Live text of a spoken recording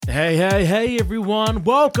Hey, everyone.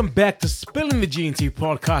 Welcome back to Spilling the G&T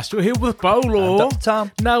podcast. We're here with Bolo. Dr.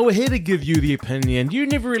 Tom. Now, we're here to give you the opinion you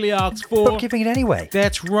never really asked for. But giving it anyway.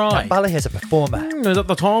 That's right. Bali is a performer.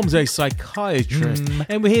 Dr. Tom's a psychiatrist.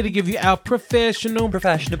 And we're here to give you our professional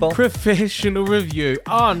review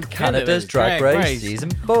on Canada's Drag Race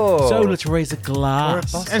Season 4. So let's raise a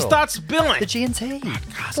glass and start spilling. The G&T.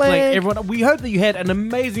 Like everyone, we hope that you had an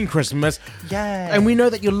amazing Christmas. Yeah. And we know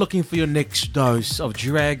that you're looking for your next dose of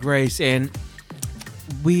Drag Race, and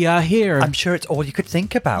we are here. I'm sure it's all you could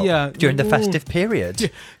think about during the festive period.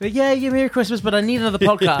 Yeah, Merry Christmas, but I need another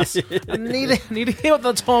podcast. I need to hear what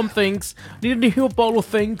the Tom thinks. I need to hear what Bolo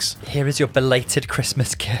thinks. Here is your belated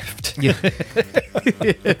Christmas gift. Yeah.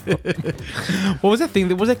 What was that thing?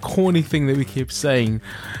 What was that corny thing that we kept saying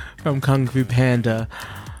from Kung Fu Panda?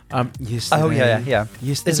 Yesterday. Oh, yeah.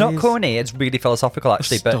 It's not corny, it's really philosophical,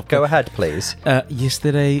 actually, but go ahead, please.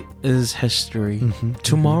 Yesterday is history.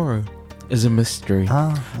 Tomorrow is a mystery.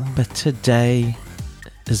 But today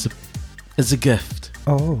is a gift.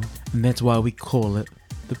 Oh. And that's why we call it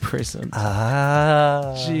the present.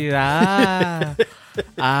 I've been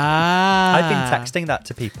texting that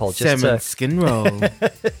to people just skin roll.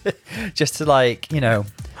 just to, like, you know,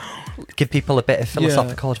 give people a bit of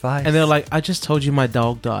philosophical advice. And they're like, I just told you my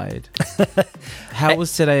dog died. How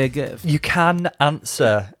was today a gift? You can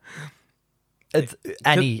answer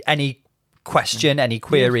any question, any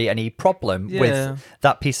query, any problem with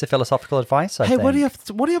that piece of philosophical advice, I think. What are you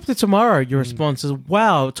up to tomorrow? Your response is,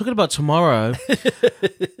 wow, talking about tomorrow.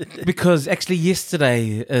 Because actually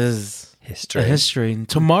yesterday is history. And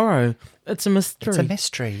tomorrow, it's a mystery. It's a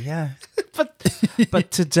mystery, yeah.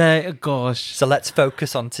 but today, oh gosh. So let's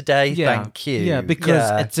focus on today, thank you. Yeah,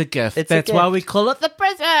 because it's a gift. That's why we call it the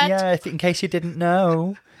present. Yeah, in case you didn't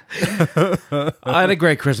know. I had a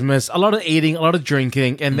great Christmas, a lot of eating, a lot of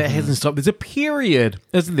drinking, and that hasn't stopped. There's a period,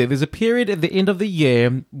 isn't there? There's a period at the end of the year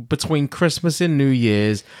between Christmas and New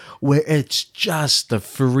Year's where it's just a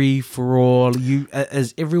free-for-all.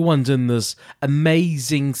 As everyone's in this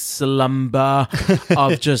amazing slumber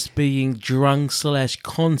of just being drunk /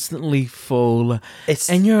 constantly full,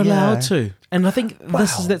 and you're allowed to. And I think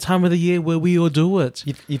this is that time of the year where we all do it.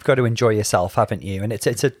 You've got to enjoy yourself, haven't you? And it's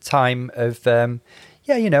a time of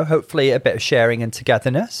hopefully a bit of sharing and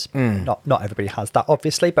togetherness. Not everybody has that,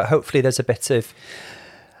 obviously, but hopefully there's a bit of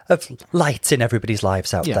light in everybody's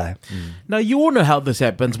lives out there. Now, you all know how this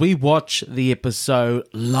happens. We watch the episode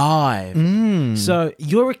live. So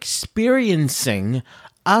you're experiencing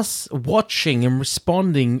us watching and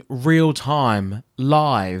responding real time,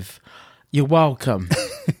 live. You're welcome.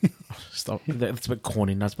 Stop. That's a bit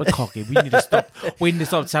corny. That's a bit cocky. We need to stop telling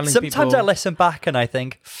people. Sometimes I listen back and I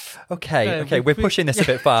think, okay, we're pushing this a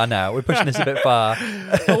bit far now. We're pushing this a bit far.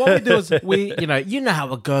 But what we do is you know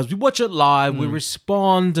how it goes. We watch it live. We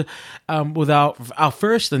respond with our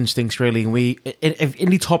first instincts, really. We if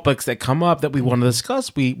any topics that come up that we want to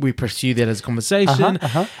discuss, we pursue that as a conversation.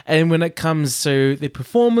 And when it comes to the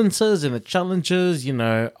performances and the challenges,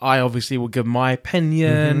 I obviously will give my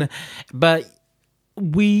opinion, but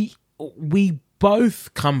we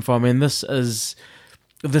both come from, and this is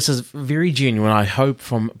very genuine, I hope,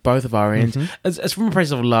 from both of our ends. It's from a place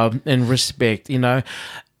of love and respect.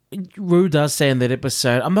 Rue does say in that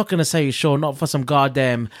episode, I'm not going to say you sure, not for some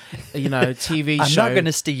goddamn, TV show. I'm not going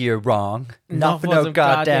to steer you wrong. Not for no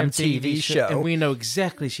goddamn TV show. And we know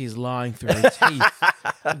exactly she's lying through her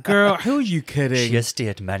teeth. Girl, who are you kidding? She has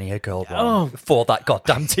steered many a girl wrong for that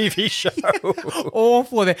goddamn TV show. Or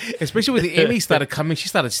for that. Especially when the Emmys started coming, she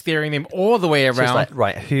started steering them all the way around. She's like,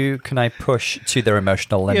 right, who can I push to their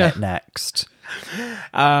emotional limit next?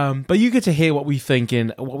 But you get to hear what we think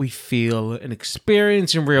and what we feel and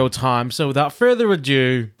experience in real time. So without further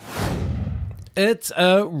ado, it's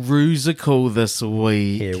a Rusical this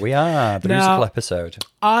week. Here we are, the Rusical episode.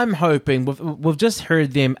 I'm hoping we've just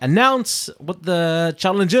heard them announce what the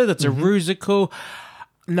challenge is. It's a Rusical.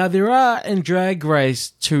 Now, there are in Drag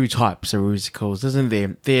Race 2 types of Rusicals, isn't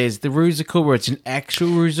there? There's the Rusical where it's an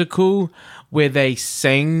actual Rusical where they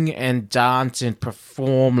sing and dance and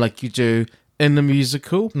perform like you do in the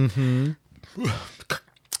musical.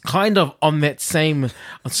 Kind of on that same...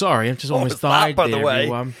 I'm sorry, I'm just almost died there,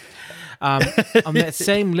 everyone. On that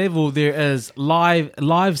same level, there is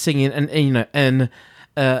live singing and in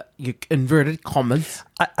inverted commas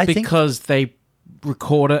because they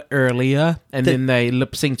record it earlier and then they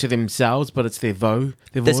lip sync to themselves, but it's their voice.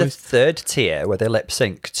 There's a third tier where they lip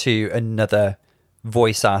sync to another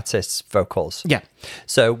voice artists' vocals. Yeah.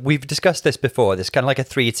 So we've discussed this before. There's kind of like a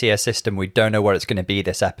 3-tier system. We don't know what it's going to be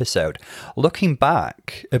this episode. Looking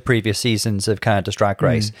back at previous seasons of Canada's Drag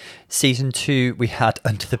Race, season 2, we had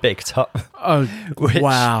Under the Big Top. Oh,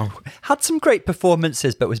 wow. Had some great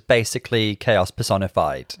performances, but was basically chaos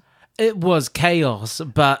personified. It was chaos,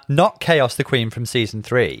 but... Not Chaos the Queen from season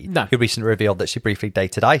 3, No. who recently revealed that she briefly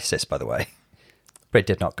dated Isis, by the way. But it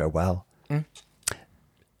did not go well.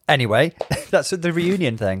 Anyway, that's the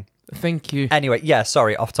reunion thing. Thank you. Anyway, yeah,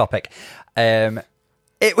 sorry, off topic. It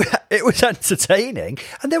was entertaining,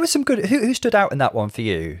 and there was some good. Who stood out in that one for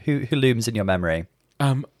you? Who looms in your memory?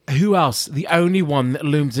 Who else? The only one that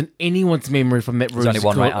looms in anyone's memory from that There's only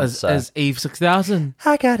one right is answer. Eve 6000.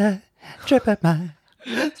 I got a trip at my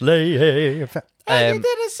sleeve. And you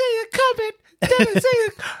didn't see it coming. Didn't see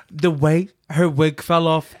it. The way her wig fell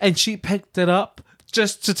off, and she picked it up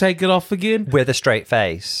just to take it off again With a straight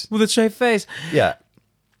face. with a straight face. Yeah.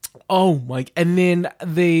 Oh my! And then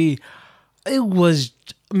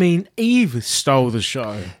Eve stole the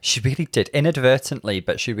show. She really did, inadvertently,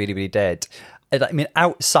 but she really, really did. I mean,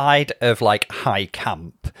 outside of like high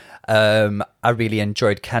camp, I really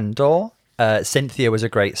enjoyed Kendall. Cynthia was a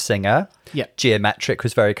great singer. Yeah. Geometric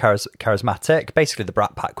was very charismatic. Basically, the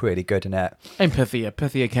Brat Pack were really good in it. And Pythia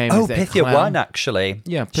came. Oh, as that Pythia clown. won, actually.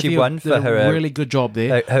 Yeah, she Pythia won did for a her really good job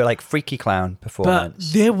there. her like freaky clown But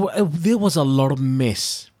performance. there was a lot of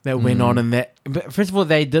mess that went on in that. But first of all,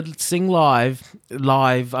 they did sing live.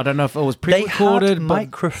 I don't know if it was They pre-recorded. had but-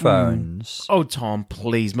 microphones. Oh, Tom,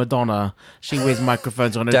 please, Madonna. She wears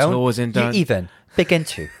microphones on her Don't tours and you don't. even begin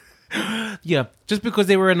to. Yeah, just because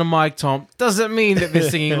they were in a mic, Tom, doesn't mean that they're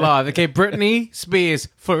singing live. Okay, Britney Spears,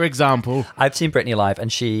 for example. I've seen Britney live, and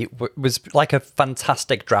she was like a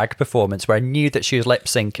fantastic drag performance where I knew that she was lip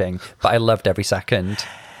syncing, but I loved every second.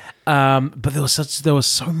 But there was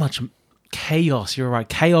so much chaos. You're right,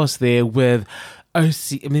 chaos there with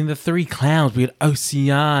the three clowns. We had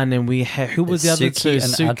Ocean, and we had who was the other two?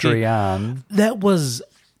 Suki and Adrienne. That was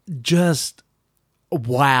just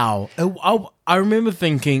wow. I remember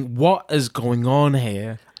thinking, what is going on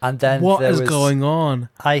here? And then What there is was going on?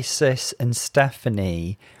 Isis and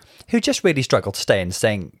Stephanie, who just really struggled to stay in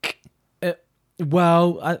sync.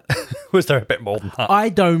 Was there a bit more than that? I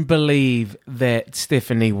don't believe that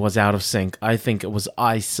Stephanie was out of sync. I think it was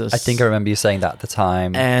Isis. I think I remember you saying that at the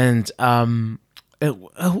time. And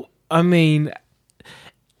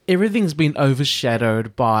everything's been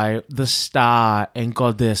overshadowed by the star and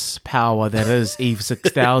goddess power that is Eve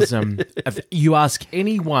 6000. If you ask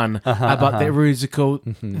anyone about that Rusical,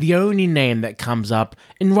 the only name that comes up,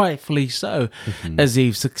 and rightfully so, is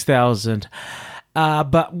Eve 6000.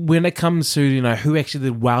 But when it comes to, who actually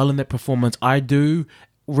did well in that performance, I do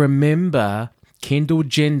remember Kendall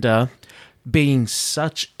Jenner being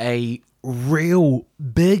such a real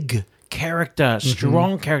big character,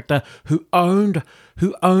 strong character who owned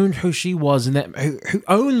who she was and that who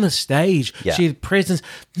owned the stage. Yeah. She had presence.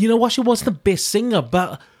 You know what? She wasn't the best singer,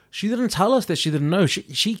 but she didn't tell us that she didn't know.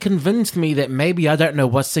 She convinced me that maybe I don't know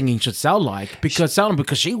what singing should sound like because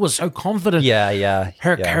she was so confident. Yeah.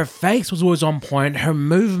 Her face was always on point. Her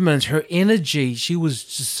movements, her energy. She was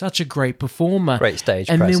just such a great performer. Great stage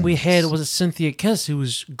And presence. then we had Cynthia Kiss,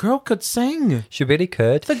 girl could sing. She really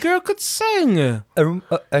could. The girl could sing.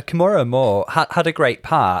 Kimura Moore had a great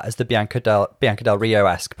part as the Bianca Del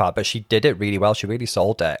Rio-esque part, but she did it really well. She really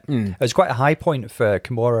sold it. It was quite a high point for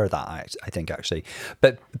Kimura, that I think, actually.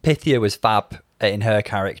 But Pythia was fab in her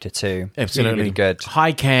character too. Absolutely. Really, really good.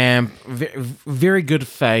 High camp, very good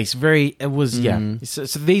face.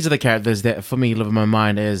 So these are the characters that for me live in my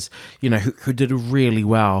mind as, who did really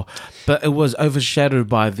well. But it was overshadowed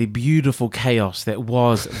by the beautiful chaos that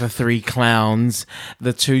was the three clowns,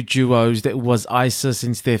 the two duos that was Isis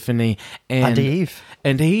and Stephanie and Eve.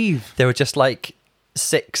 Eve. They were just like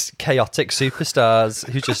 6 chaotic superstars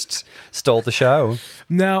who just stole the show.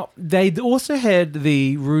 Now, they also had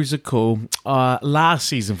the Rusical last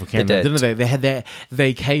season for Canada, didn't they? They had that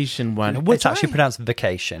vacation one. It's actually pronounced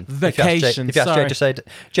vacation. Vacation, If you ask Jada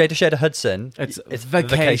Shada Hudson, it's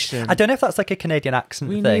vacation. I don't know if that's like a Canadian accent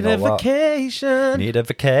We thing need a or what. vacation. Need a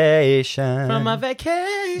vacation. From a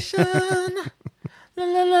vacation. La,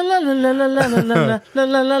 la, la, la, la, la, la, la, la,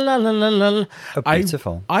 la, la, la, la, la. Oh,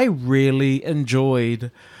 beautiful. I really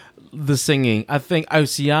enjoyed the singing. I think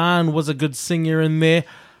Ocean was a good singer in there.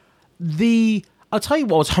 I'll tell you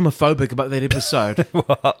what was homophobic about that episode.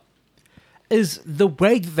 What? Is the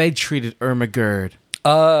way that they treated Irma Gerd.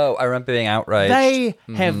 Oh, I remember being outraged. They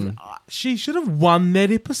have. She should have won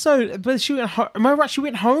that episode, but she went home. Am I right? She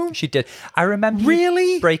went home. She did. I remember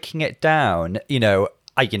Really? breaking it down,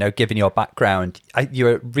 given your background, you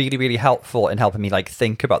were really, really helpful in helping me like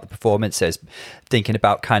think about the performances, thinking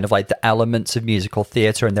about kind of like the elements of musical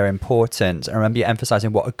theatre and their importance. I remember you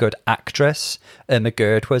emphasising what a good actress Irma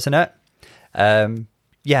Gerd was in it.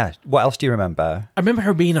 Yeah. What else do you remember? I remember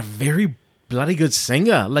her being a very bloody good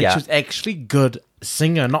singer. Like she was actually good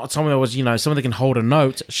singer, not someone that was, someone that can hold a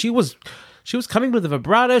note. She was coming with a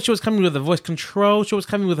vibrato. She was coming with a voice control. She was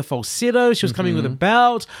coming with a falsetto. She was coming with a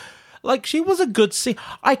belt. Like, she was a good singer.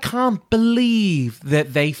 I can't believe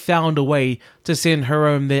that they found a way to send her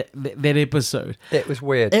home that episode. It was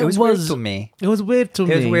weird. It was weird to me. It was weird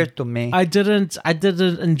to me. I didn't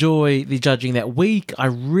enjoy the judging that week. I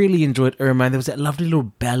really enjoyed Irma. And there was that lovely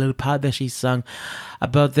little ballad part that she sung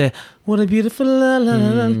about the what a beautiful la la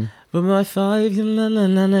la la. But my 5 la la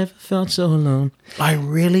la never felt so alone. I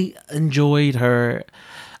really enjoyed her.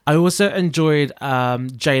 I also enjoyed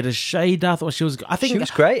Jada Shade. I thought she was. I think she was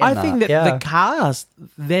great. I think that the cast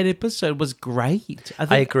that episode was great.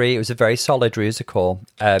 I agree. It was a very solid Rusical.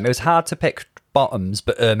 It was hard to pick bottoms,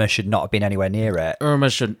 but Irma should not have been anywhere near it. Irma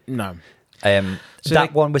should no. So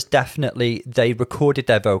that one was definitely, they recorded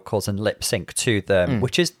their vocals and lip sync to them,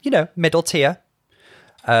 which is middle tier.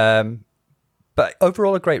 But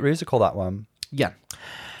overall, a great Rusical, that one. Yeah.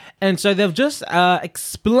 And so they've just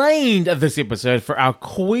explained this episode for our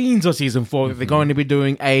Queens of Season 4 that they're going to be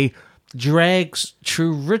doing a Drags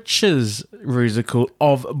to Riches Rusical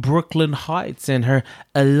of Brooklyn Heights and her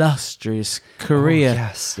illustrious career.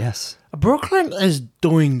 Oh, yes. Brooklyn is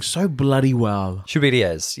doing so bloody well. She really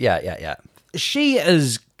is. Yeah. She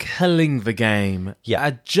is killing the game. Yeah.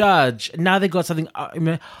 A judge. Now they've got something...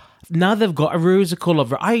 now they've got a Rusical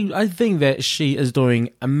of her. I think that she is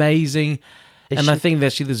doing amazing... I think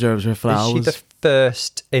that she deserves her flowers. Is she the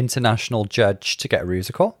first international judge to get a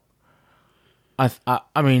Rusical?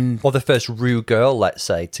 I mean... Or the first Ru girl, let's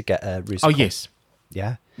say, to get a Rusical? Oh, yes.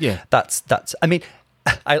 Yeah? Yeah. That's. I mean,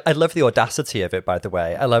 I love the audacity of it, by the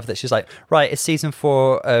way. I love that she's like, right, it's season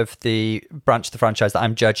 4 of the branch of the franchise that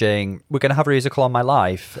I'm judging. We're going to have a Rusical on my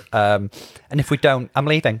life. And if we don't, I'm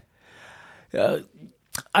leaving.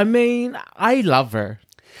 I mean, I love her.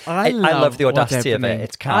 I love the audacity of it.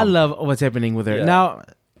 It's calm. I love what's happening with her. Yeah. Now,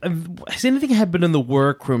 has anything happened in the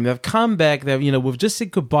workroom? They've come back. We've just said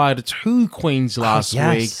goodbye to 2 queens last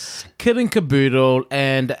week. Kid and Caboodle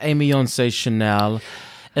and Amy Chanel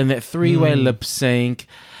in that 3-way lip sync.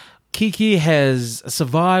 Kiki has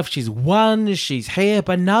survived. She's won. She's here.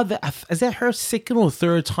 But now, is that her 2nd or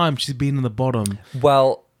 3rd time she's been in the bottom?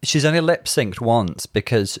 Well... She's only lip synced once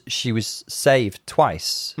because she was saved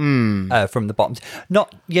twice from the bottom.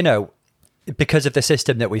 Not, because of the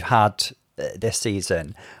system that we've had this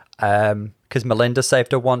season. Because Melinda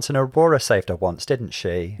saved her once and Aurora saved her once, didn't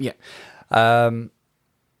she? Yeah.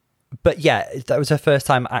 But yeah, that was her first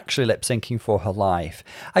time actually lip syncing for her life.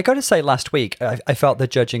 I got to say, last week, I felt the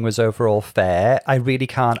judging was overall fair. I really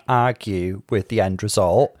can't argue with the end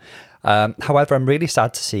result. However, I'm really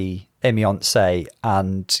sad to see Beyonce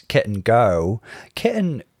and Kitten go.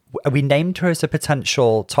 Kitten, we named her as a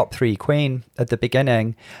potential top 3 queen at the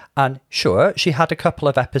beginning, and sure, she had a couple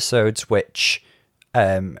of episodes which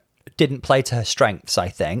didn't play to her strengths, I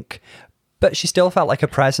think, but she still felt like a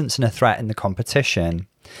presence and a threat in the competition.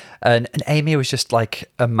 And Amy was just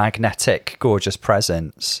like a magnetic, gorgeous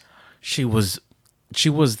presence. She was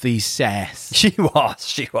the sass. She was.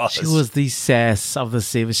 She was the sass of the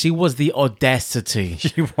season. She was the audacity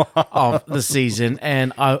of the season.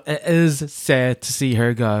 And it is sad to see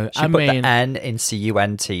her go. She put the N in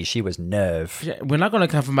CUNT. She was nerve. We're not going to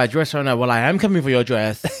come for my dress right now. Well, I am coming for your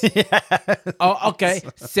dress. Oh, okay.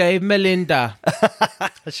 Save Melinda.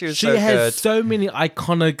 She has so many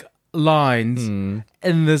iconic lines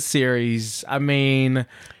in this series. I mean...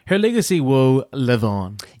 her legacy will live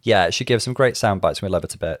on. Yeah, she gives some great sound bites and we love her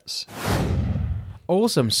to bits.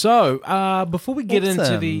 Awesome. So, before we get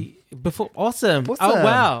into the... Awesome. Oh,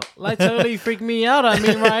 wow. Like, totally freaked me out. I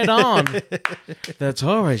mean, right on. That's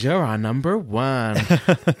all right. You're our number 1.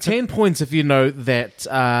 10 points if you know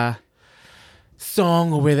that...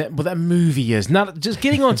 song or where that movie is. Now, just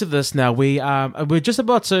getting onto this now, we're just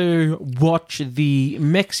about to watch the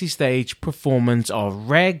Maxi stage performance of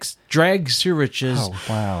Drags to Riches. Oh,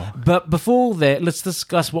 wow. But before that, let's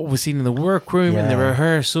discuss what we've seen in the workroom and the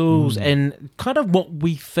rehearsals and kind of what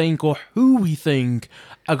we think or who we think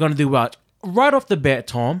are going to do well. Right off the bat,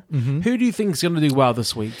 Tom, who do you think is going to do well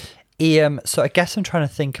this week? So I guess I'm trying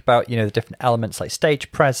to think about, the different elements like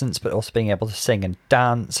stage presence, but also being able to sing and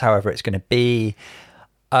dance, however it's going to be.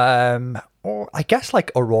 Or I guess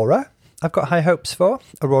like Aurora. I've got high hopes for.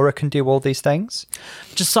 Aurora can do all these things.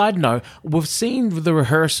 Just side note, we've seen the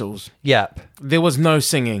rehearsals. Yep. There was no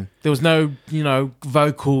singing. There was no,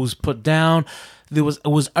 vocals put down. It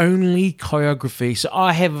was only choreography. So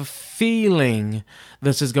I have a feeling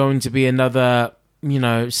this is going to be another,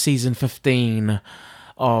 season 15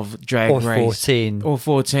 of Drag Race. Or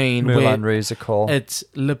 14. Mulan Rusical. It's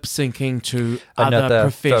lip syncing to Another other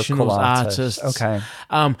professional vocal artist. artists. Okay.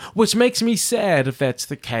 Which makes me sad if that's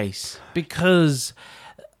the case. Because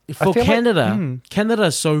for feel Canada,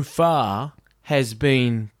 Canada so far has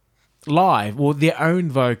been live or their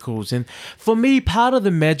own vocals. And for me, part of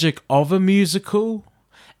the magic of a musical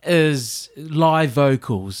is live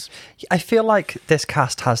vocals. I feel like this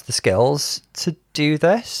cast has the skills to do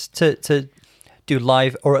this, to do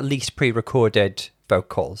live or at least pre-recorded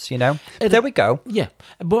vocals, there we go. Yeah,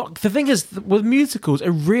 but the thing is, with musicals, it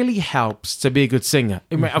really helps to be a good singer.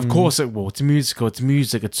 I mean, of course it will. It's a musical, it's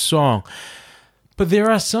music, it's song. But there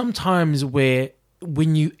are some times where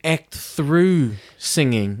when you act through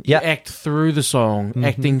singing, you act through the song,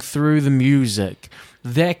 acting through the music,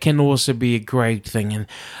 that can also be a great thing. And,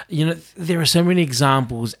 there are so many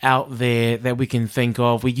examples out there that we can think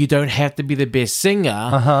of where you don't have to be the best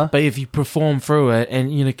singer, but if you perform through it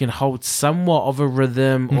and, can hold somewhat of a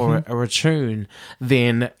rhythm or a tune,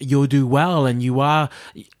 then you'll do well. And you are,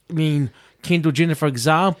 Kendall Jenner, for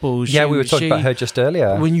example. We were talking about her just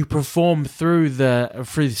earlier. When you perform through the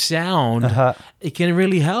sound, it can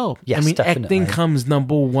really help. Yes, definitely. Acting comes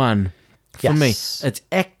number one. For me, it's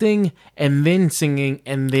acting and then singing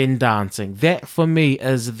and then dancing. That, for me,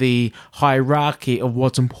 is the hierarchy of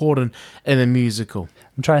what's important in a musical.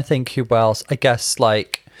 I'm trying to think who else. I guess,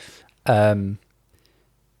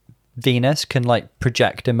 Venus can,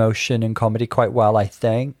 project emotion and comedy quite well, I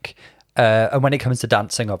think. And when it comes to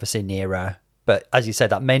dancing, obviously, Nira. But as you said,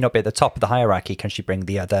 that may not be at the top of the hierarchy. Can she bring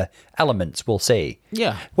the other elements? We'll see.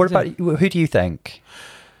 Yeah. What about, who do you think?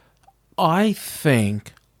 I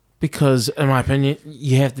think... Because, in my opinion,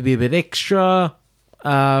 you have to be a bit extra. You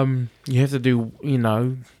have to do,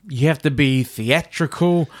 you have to be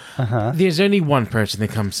theatrical. There's only one person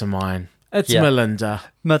that comes to mind. It's Melinda.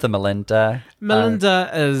 Mother Melinda.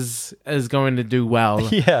 Melinda is going to do well.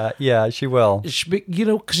 Yeah, she will.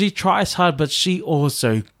 Because she tries hard, but she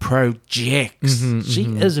also projects. She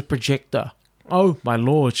is a projector. Oh my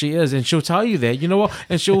lord, she is, and she'll tell you that. You know what?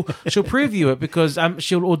 And she'll preview it because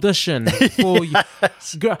she'll audition for you.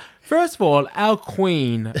 First of all, our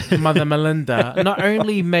queen, Mother Melinda, not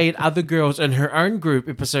only made other girls in her own group,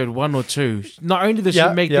 episode 1 or 2. Not only did she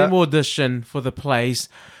make them audition for the place,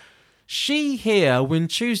 she here, when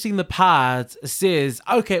choosing the parts, says,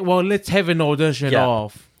 "Okay, well, let's have an audition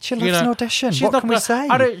off." She loves an audition. What can we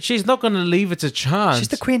say? She's not going to leave it to chance. She's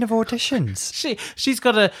the queen of auditions. She's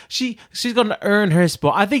got to earn her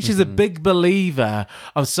spot. I think she's a big believer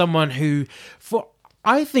of someone who,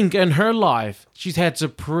 I think in her life she's had to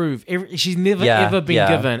prove. She's never ever been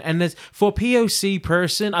given, and for a POC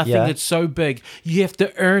person, I think it's so big. You have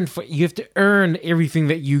to earn everything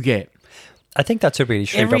that you get. I think that's a really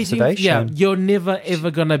shrewd observation. Yeah, you're never ever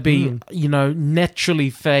gonna be, naturally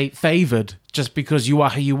favored just because you are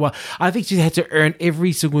who you are. I think she's had to earn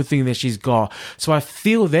every single thing that she's got. So I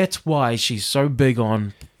feel that's why she's so big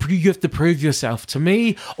on. You have to prove yourself to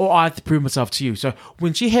me, or I have to prove myself to you. So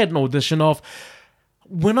when she had an audition off,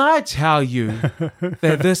 when I tell you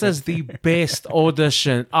that this is the best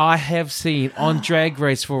audition I have seen on Drag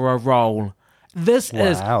Race for a role, this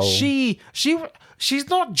is She's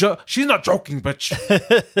not joking, but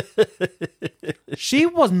she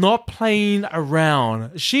was not playing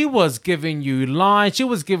around. She was giving you lines. She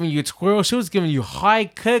was giving you twirls. She was giving you high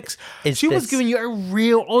kicks. She was giving you a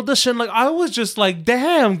real audition. I was just like,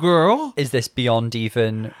 damn, girl. Is this beyond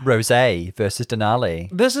even Rosé versus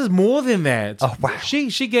Denali? This is more than that. Oh, wow.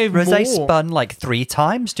 She gave Rosé more. Rosé spun 3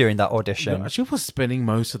 times during that audition. She was spinning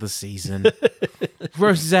most of the season.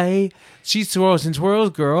 Rosé, she swirls and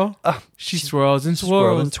twirls, girl. She swirls and twirls.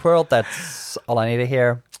 Swirl and twirl, that's all I need to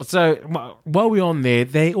hear. So while we're on there,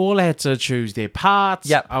 they all had to choose their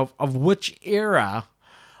parts of which era,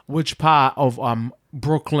 which part of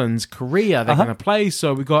Brooklyn's career they're going to play.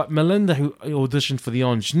 So we got Melinda, who auditioned for the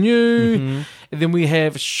Ingenue. And then we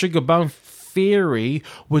have Sugar Bum Fairy,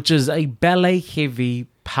 which is a ballet-heavy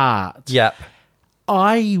part. Yep.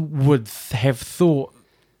 I would have thought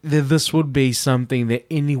that this would be something that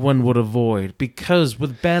anyone would avoid, because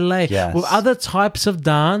with ballet, with other types of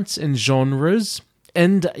dance and genres,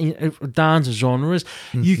 in dance genres,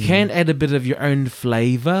 you can add a bit of your own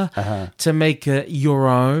flavor to make it your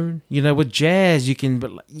own. You know, with jazz,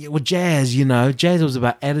 jazz was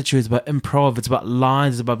about attitude, it's about improv, it's about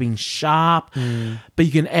lines, it's about being sharp, but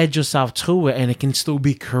you can add yourself to it and it can still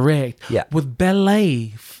be correct. Yeah. With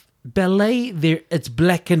ballet, it's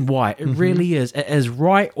black and white. It really is. It is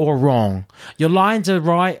right or wrong. Your lines are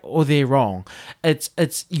right or they're wrong. It's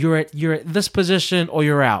you're at this position or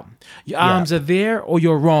you're out. Your arms are there or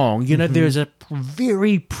you're wrong. You know, there's a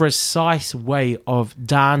very precise way of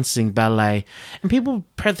dancing ballet, and people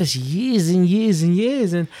practice years and years and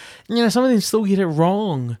years, and you know, some of them still get it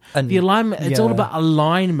wrong. And the alignment, it's all about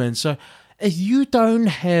alignment. So if you don't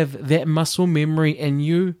have that muscle memory in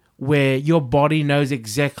you, where your body knows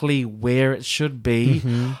exactly where it should be,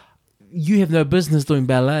 you have no business doing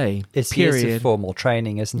ballet. It's years of formal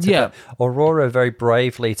training, isn't it? Yeah. But Aurora very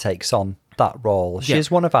bravely takes on that role. She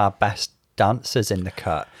is one of our best dancers in the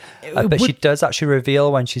cut. But she does actually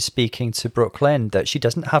reveal when she's speaking to Brooklyn that she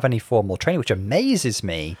doesn't have any formal training, which amazes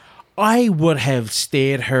me. I would have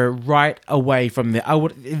stared her right away from there.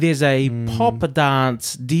 There's a pop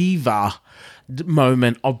dance diva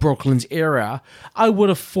moment of Brooklyn's era. I would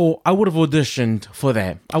have auditioned for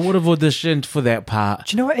that. I would have auditioned for that part.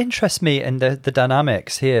 Do you know what interests me in the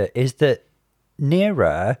dynamics here is that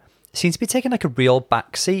Nira seems to be taking like a real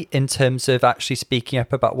backseat in terms of actually speaking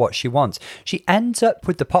up about what she wants. She ends up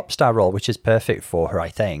with the pop star role, which is perfect for her, I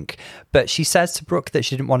think. But she says to Brooke that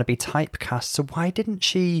she didn't want to be typecast. So why didn't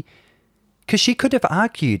she? Because she could have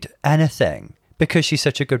argued anything because she's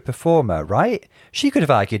such a good performer, right? She could have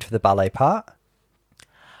argued for the ballet part.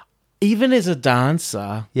 Even as a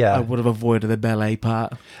dancer, I would have avoided the ballet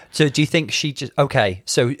part. So do you think she just... Okay,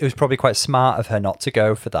 so it was probably quite smart of her not to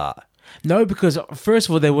go for that. No, because first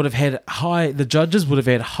of all, they would have had the judges would have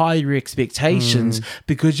had higher expectations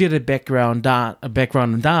because you had a background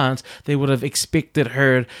in dance. They would have expected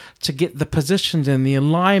her to get the positions and the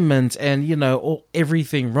alignment and, you know,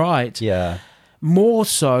 everything right. Yeah. More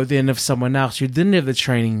so than if someone else who didn't have the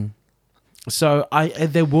training. So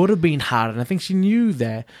there would have been hard, and I think she knew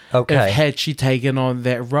that. Okay. Had she taken on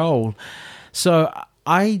that role, so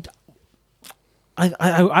I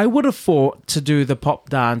would have fought to do the pop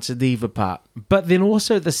dance diva part, but then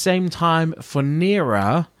also at the same time for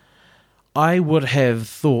Nira, I would have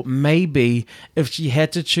thought maybe if she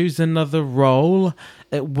had to choose another role,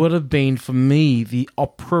 it would have been for me the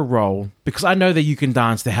opera role, because I know that you can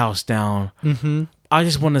dance the house down. Mm-hmm.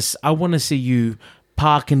 I want to see you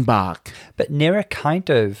park and bark. But Nira kind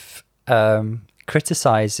of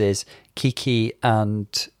criticizes Kiki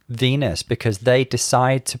and Venus because they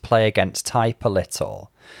decide to play against type a little.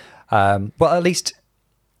 Well, at least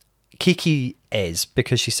Kiki is,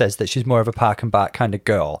 because she says that she's more of a park and bark kind of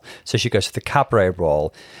girl. So she goes for the cabaret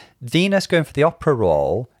role. Venus going for the opera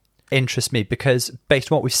role interests me because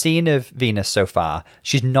based on what we've seen of Venus so far,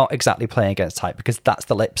 she's not exactly playing against type, because that's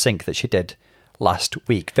the lip sync that she did last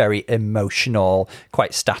week. Very emotional,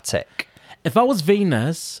 quite static. If I was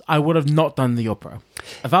Venus, I would have not done the opera.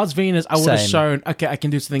 If I was Venus, I would have shown, okay, I can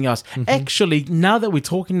do something else. Mm-hmm. Actually, now that we're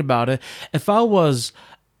talking about it, if I was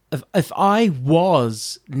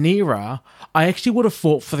Nira, I actually would have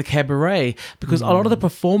fought for the cabaret, because a lot of the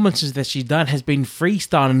performances that she's done has been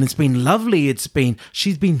freestyle and it's been lovely.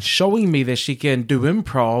 She's been showing me that she can do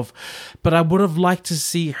improv, but I would have liked to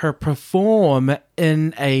see her perform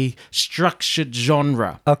in a structured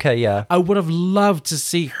genre. Okay, yeah. I would have loved to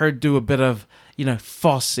see her do a bit of, you know,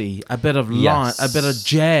 Fosse, a bit of line, a bit of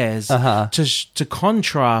jazz to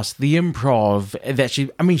contrast the improv that she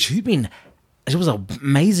was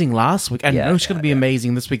amazing last week. I know she's going to be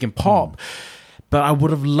amazing this week in pop. But I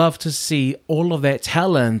would have loved to see all of that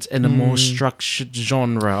talent in a more structured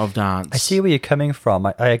genre of dance. I see where you're coming from.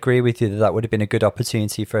 I agree with you that would have been a good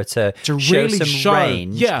opportunity for her to really show some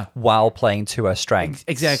range while playing to her strength.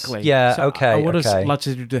 Exactly. Yeah, so okay. I would have loved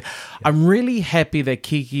to do. I'm really happy that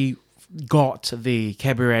Kiki got the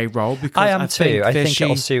cabaret role, because I think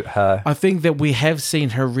it'll suit her. I think that we have seen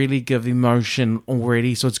her really give emotion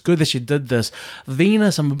already, so it's good that she did this.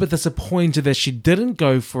 Venus, I'm a bit disappointed that she didn't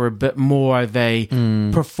go for a bit more of a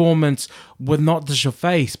performance with not just your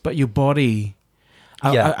face but your body.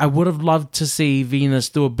 I would have loved to see Venus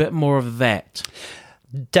do a bit more of that.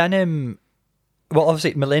 Denim. Well,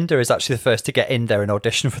 obviously Melinda is actually the first to get in there and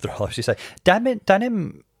audition for the role, as you say.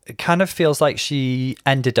 Denim kind of feels like she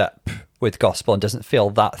ended up with gospel and doesn't feel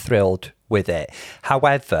that thrilled with it.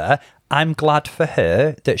 However, I'm glad for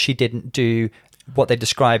her that she didn't do what they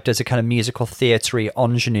described as a kind of musical theatre-y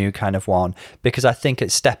ingenue kind of one, because I think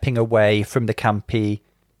it's stepping away from the campy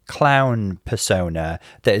clown persona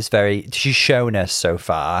that is she's shown us so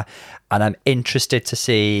far, and I'm interested to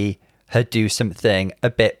see her do something a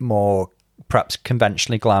bit more perhaps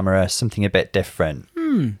conventionally glamorous, something a bit different.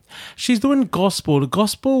 She's doing gospel. The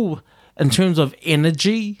gospel, in terms of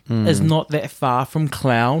energy, is not that far from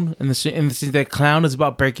clown. In the sense that clown is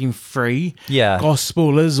about breaking free. Yeah.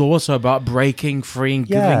 Gospel is also about breaking free and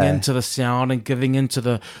giving into the sound and giving into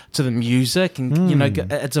the music, and you know,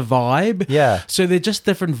 it's a vibe. Yeah. So they're just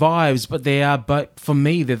different vibes, but for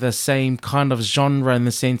me, they're the same kind of genre in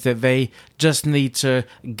the sense that they just need to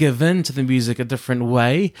give in to the music a different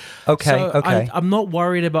way. Okay, So okay. I'm not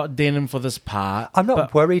worried about Denim for this part. I'm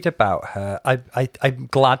not worried about her. I'm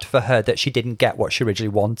glad for her that she didn't get what she originally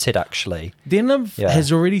wanted, actually. Denim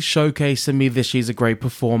has already showcased to me that she's a great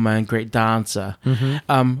performer and great dancer.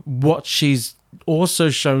 What she's also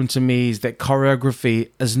shown to me is that choreography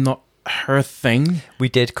is not her thing. We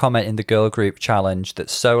did comment in the girl group challenge that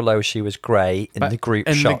solo she was great in the group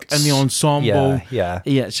shots. And the ensemble.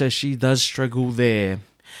 Yeah. So she does struggle there.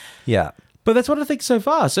 Yeah. But that's what I think so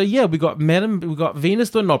far. So yeah, we got Venus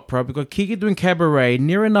doing opera, we got Kiki doing cabaret,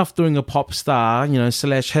 Near Enough doing a pop star, you know,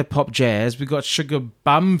 / hip hop jazz. We got Sugar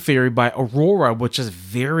Bum Theory by Aurora, which is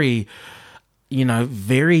very, you know,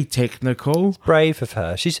 very technical. Brave of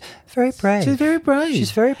her. She's very brave. She's very brave.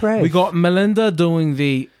 She's very brave. We got Melinda doing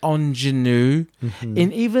the ingenue.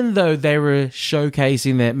 And even though they were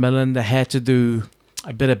showcasing that Melinda had to do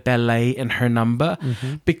a bit of ballet in her number,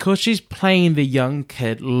 because she's playing the young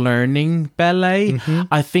kid learning ballet,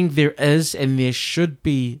 I think there is and there should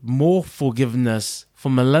be more forgiveness for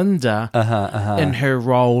Melinda in her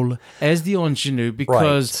role as the ingenue,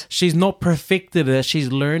 because she's not perfected it,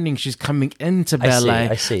 she's learning, she's coming into ballet.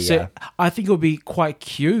 I see, so I think it would be quite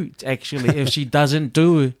cute, actually, if she doesn't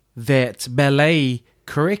do that ballet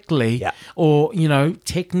correctly or, you know,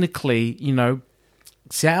 technically, you know,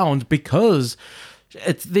 sound, because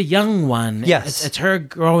it's the young one. Yes. It's her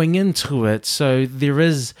growing into it. So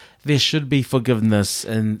there should be forgiveness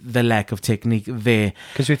in the lack of technique there.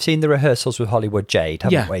 Because we've seen the rehearsals with Hollywood Jade,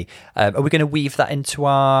 haven't we? Are we going to weave that into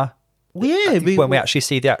our... when we actually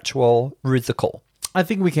see the actual Rusical? I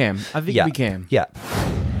think we can. We can. Yeah.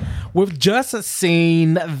 We've just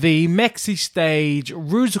seen the maxi stage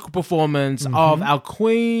Rusical performance of our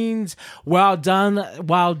queens. Well done.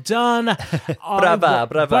 Brava.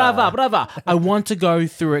 I want to go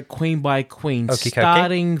through it queen by queen,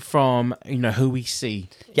 starting from, you know, who we see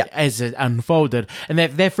as it unfolded. And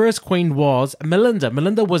their first queen was Melinda.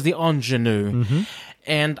 Melinda was the ingenue.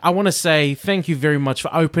 And I want to say thank you very much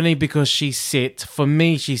for opening, because she set the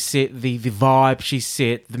vibe, she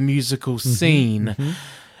set the musical scene.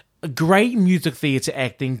 Great music theatre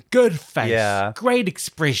acting, good face, great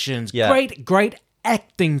expressions, great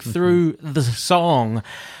acting through the song.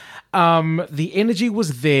 The energy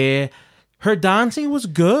was there. Her dancing was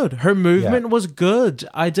good. Her movement was good.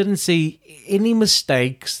 I didn't see any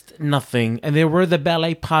mistakes, nothing. And there were the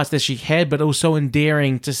ballet parts that she had, but also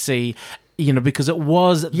endearing to see, you know, because it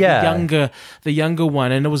was the younger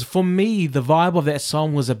one. And it was, for me, the vibe of that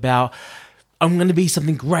song was about, I'm going to be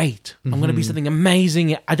something great. I'm going to be something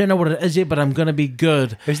amazing. I don't know what it is yet, but I'm going to be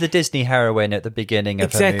good. It was the Disney heroine at the beginning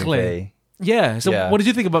of her movie. Yeah. So what did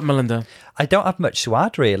you think about Melinda? I don't have much to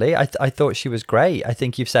add, really. I thought she was great. I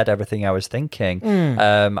think you've said everything I was thinking.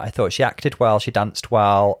 I thought she acted well, she danced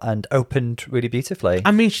well, and opened really beautifully.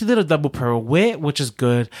 I mean, she did a double pirouette, which is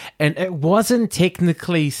good. And it wasn't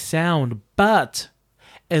technically sound, but...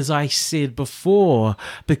 as I said before,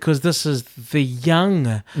 because this is the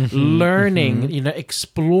young learning, you know,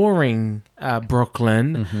 exploring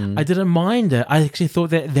Brooklyn, I didn't mind it. I actually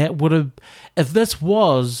thought that would have, if this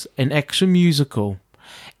was an action musical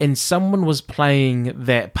and someone was playing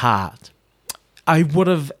that part, I would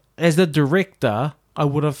have, as the director, I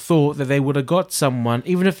would have thought that they would have got someone,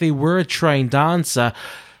 even if they were a trained dancer,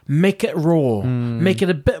 make it raw, make it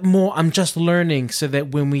a bit more, I'm just learning, so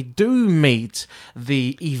that when we do meet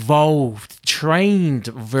the evolved, trained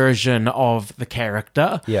version of the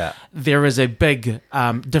character, there is a big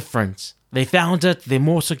difference. They found it, they're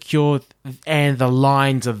more secure, and the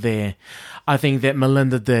lines are there. I think that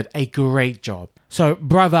Melinda did a great job. So,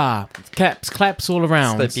 brava, claps all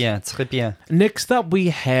around. Très bien. Next up, we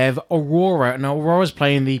have Aurora. Now, Aurora's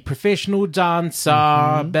playing the professional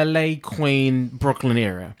dancer, ballet queen, Brooklyn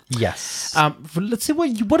era. Yes. Let's see,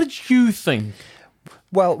 what did you think?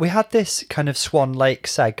 Well, we had this kind of Swan Lake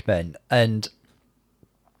segment, and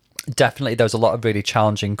definitely there was a lot of really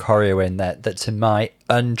challenging choreo in there that, to my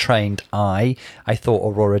untrained eye, I thought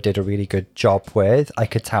Aurora did a really good job with. I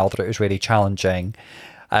could tell that it was really challenging.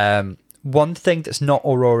 One thing that's not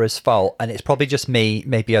Aurora's fault, and it's probably just me,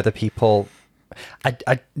 maybe other people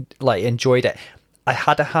I like enjoyed it. I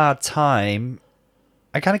had a hard time.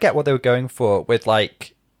 I kind of get what they were going for with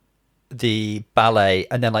like the ballet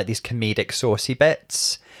and then like these comedic saucy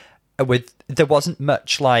bits. There wasn't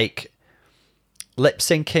much like lip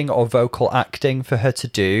syncing or vocal acting for her to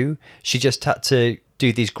do. She just had to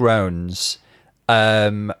do these groans.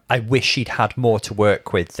 I wish she'd had more to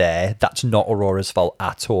work with there. That's not Aurora's fault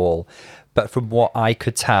at all. But from what I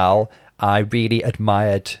could tell, I really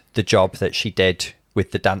admired the job that she did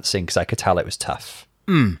with the dancing because I could tell it was tough.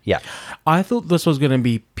 Yeah. I thought this was going to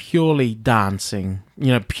be purely dancing,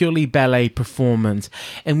 purely ballet performance.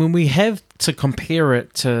 And when we have to compare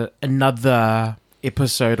it to another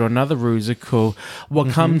episode or another Rusical, what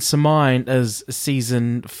comes to mind is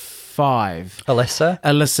season 5. Alyssa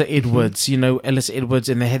Edwards, Alyssa Edwards,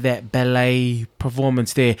 and they had that ballet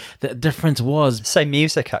performance there. The difference was... Same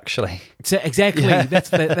music, actually. Exactly. Yeah.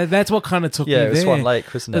 That's what kind of took me there. Yeah, it was Swan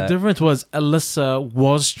Lake, wasn't it? The difference was Alyssa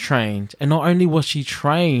was trained. And not only was she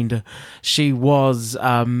trained, she was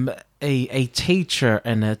a teacher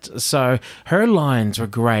in it. So her lines were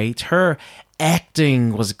great. Her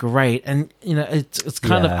acting was great, and it's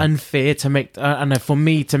kind of unfair to make for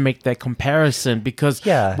me to make that comparison because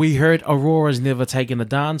we heard Aurora's never taken a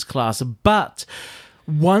dance class, but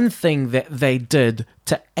one thing that they did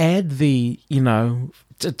to add the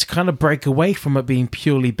to kind of break away from it being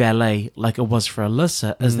purely ballet like it was for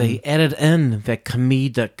Alyssa is they added in that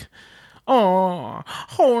comedic oh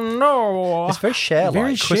no. It's very Cher-like,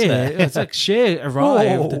 very Cher. It's like Cher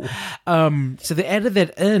arrived. So they added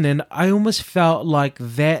that in, and I almost felt like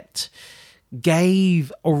that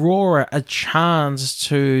gave Aurora a chance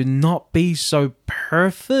to not be so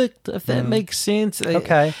perfect, if that makes sense.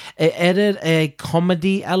 Okay. It added a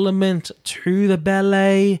comedy element to the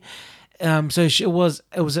ballet. So she was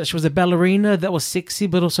a ballerina that was sexy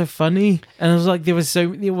but also funny, and it was like it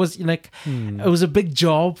was a big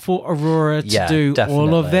job for Aurora to do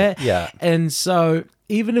all of that. Yeah, and so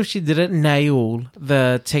even if she didn't nail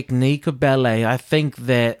the technique of ballet, I think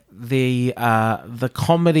that the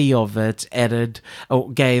comedy of it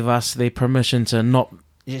gave us the permission to not.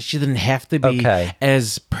 She didn't have to be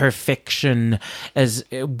as perfection as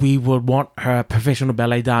we would want her professional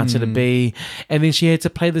ballet dancer to be. And then she had to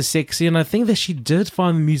play the sexy. And I think that she did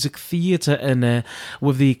find the music theatre in it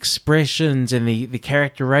with the expressions and the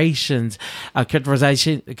characterizations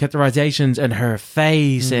in her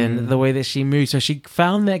face and the way that she moves. So she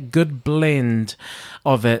found that good blend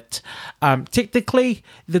of it. Technically,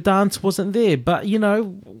 the dance wasn't there. But,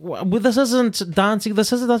 this isn't dancing.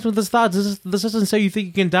 This isn't dancing with the stars. This isn't so you think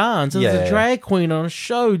you can dance. There's a drag queen on a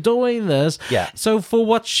show doing this. Yeah. So for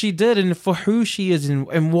what she did and for who she is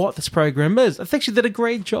and what this program is, I think she did a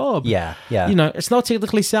great job. Yeah. It's not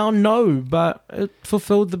technically sound, no, but it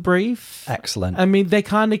fulfilled the brief. Excellent. I mean, they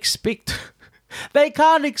can't expect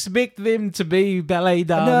them to be ballet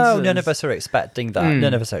dancers. No, none of us are expecting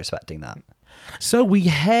that. So we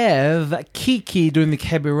have Kiki doing the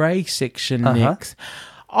cabaret section next.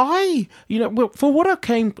 For what I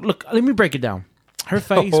came... Look, let me break it down. Her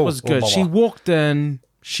face was good. She walked in.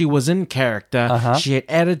 She was in character. She had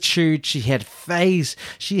attitude. She had face.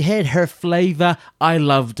 She had her flavor. I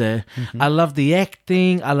loved her. I loved the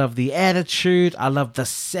acting. I loved the attitude. I loved the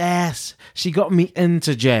sass. She got me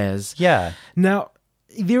into jazz. Yeah. Now,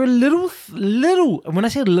 there are little, when I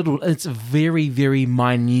say little, it's very, very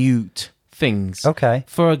minute things. Okay.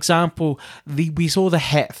 For example, we saw the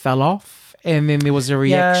hat fell off. And then there was a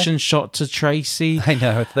reaction shot to Tracy. I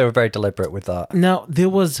know, they were very deliberate with that. Now,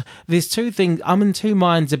 there's two things. I'm in two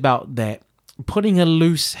minds about that. Putting a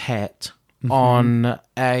loose hat on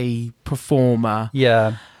a performer.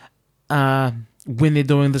 Yeah. When they're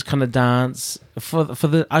doing this kind of dance.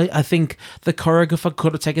 I think the choreographer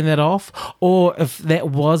could have taken that off. Or if that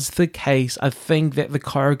was the case, I think that the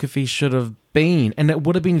choreography should have been. And it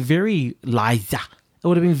would have been very Liza. It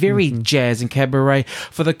would have been very jazz and cabaret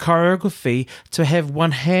for the choreography to have one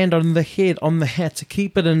hand on the head, on the hat, to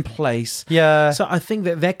keep it in place. Yeah. So I think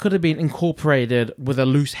that could have been incorporated with a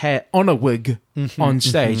loose hat on a wig on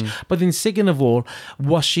stage. But then second of all,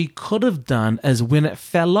 what she could have done is when it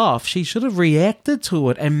fell off, she should have reacted to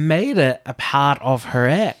it and made it a part of her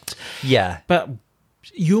act. Yeah. But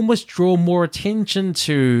you almost draw more attention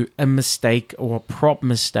to a mistake or a prop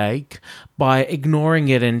mistake by ignoring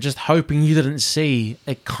it and just hoping you didn't see.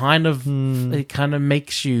 It kind of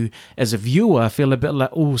makes you as a viewer feel a bit like,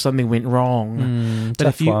 oh, something went wrong.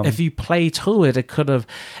 But if you play to it, it could have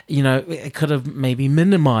maybe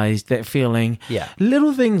minimized that feeling. Yeah.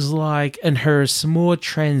 Little things like in her small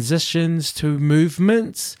transitions to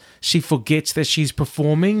movements, she forgets that she's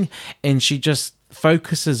performing and she just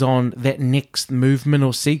focuses on that next movement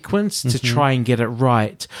or sequence to try and get it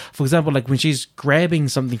right. For example, like when she's grabbing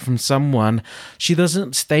something from someone, she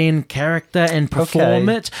doesn't stay in character and perform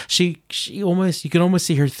it. She almost, you can almost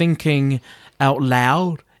see her thinking out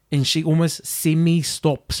loud, and she almost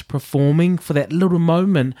semi-stops performing for that little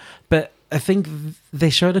moment. But I think they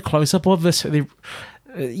showed a close-up of this. So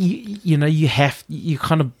you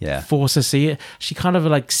kind of force to see it. She kind of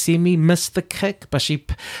like semi missed the kick, but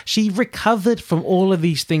she recovered from all of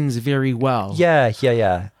these things very well. Yeah.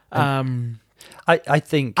 I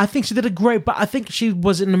think she did a great, but I think she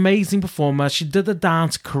was an amazing performer. She did the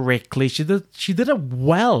dance correctly. She did it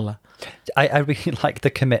well. I really like the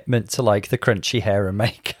commitment to like the crunchy hair and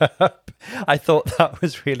makeup. I thought that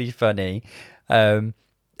was really funny.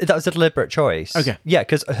 That was a deliberate choice. Okay. Yeah,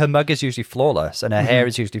 because her mug is usually flawless and her hair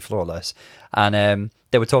is usually flawless. And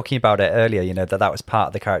they were talking about it earlier, you know, that was part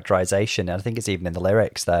of the characterization. And I think it's even in the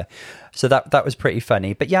lyrics there. So that was pretty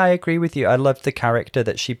funny. But yeah, I agree with you. I loved the character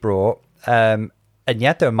that she brought. And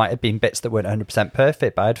yet there might have been bits that weren't 100%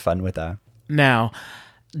 perfect, but I had fun with her. Now,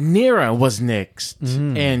 Nira was next.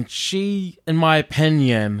 And she, in my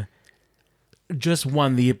opinion, just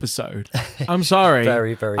won the episode. I'm sorry.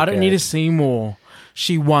 Very, very I don't good. need to see more.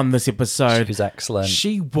 She won this episode. She was excellent.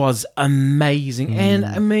 She was amazing. And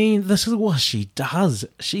I mean, this is what she does.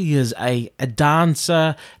 She is a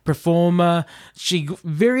dancer, performer. She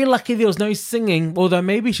very lucky there was no singing, although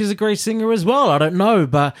maybe she's a great singer as well. I don't know,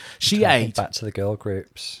 but she ate. Back to the girl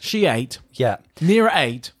groups. She ate. Yeah. Nira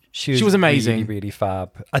ate. She was amazing. Really, really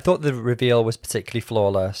fab. I thought the reveal was particularly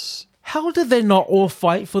flawless. How did they not all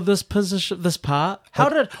fight for this position, this part? How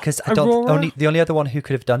did because Aurora? The only other one who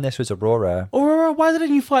could have done this was Aurora. Aurora, why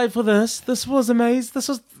didn't you fight for this? This was amazing.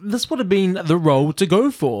 This would have been the role to go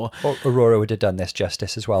for. Well, Aurora would have done this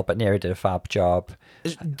justice as well, but Nira did a fab job.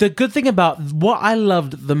 The good thing about what I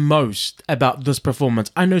loved the most about this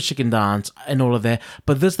performance, I know she can dance and all of that,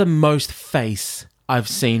 but this is the most face I've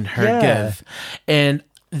seen her give, and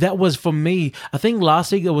that was for me. I think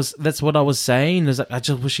last week that's what I was saying. Is like I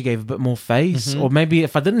just wish she gave a bit more face, or maybe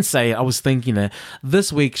if I didn't say it, I was thinking it.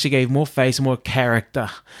 This week she gave more face, more character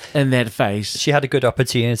in that face. She had a good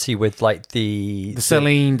opportunity with like the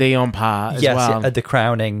Celine Dion part as well. The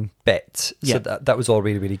crowning bit. Yeah. So that was all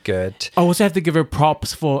really, really good. I also have to give her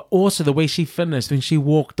props for also the way she finished when she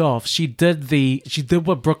walked off. She did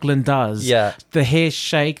what Brooklyn does. Yeah. The hair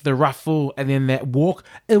shake, the ruffle, and then that walk.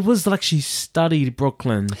 It was like she studied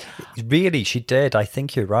Brooklyn. Really, she did. I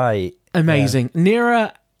think you're right. Amazing. Yeah.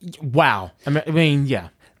 Nira, wow. I mean, yeah.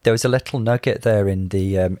 There was a little nugget there in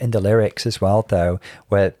the lyrics as well, though,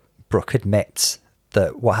 where Brooke admits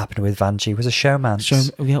that what happened with Vanjie was a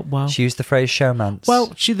showmance. Wow. She used the phrase showmance.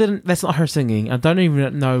 Well, she didn't. That's not her singing. I don't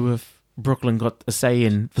even know if Brooklyn got a say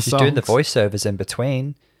in the songs. She's doing the voiceovers in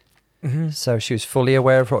between. So she was fully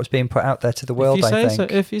aware of what was being put out there to the world, I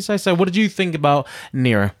think. If you say so. What did you think about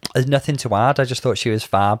Nira? There's nothing to add. I just thought she was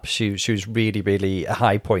fab. She was really, really a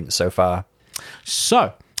high point so far.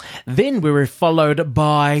 So, then we were followed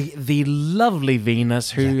by the lovely Venus,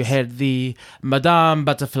 who had the Madame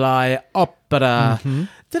Butterfly opera.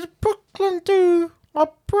 Did Brooklyn do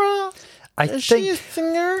opera? Is she a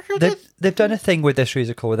singer? They've done a thing with this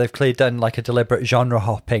musical where they've clearly done like a deliberate genre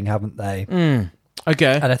hopping, haven't they?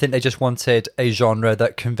 Okay. And I think they just wanted a genre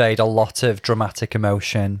that conveyed a lot of dramatic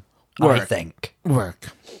emotion. I think. Do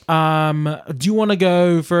you want to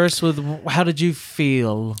go first with how did you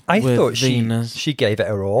feel with thought Venus? She gave it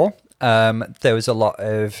her all. There was a lot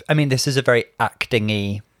of... I mean, this is a very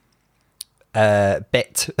acting-y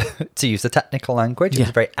bit, to use the technical language. It was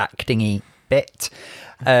a very acting-y bit.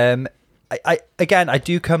 I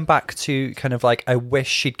do come back to kind of like, I wish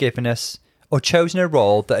she'd given us or chosen a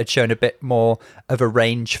role that had shown a bit more of a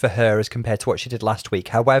range for her as compared to what she did last week.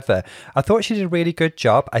 However, I thought she did a really good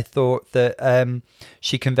job. I thought that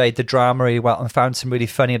she conveyed the drama really well and found some really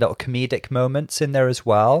funny little comedic moments in there as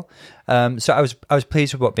well. So I was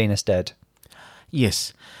pleased with what Venus did.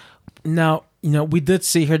 Yes. Now, we did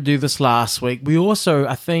see her do this last week. We also,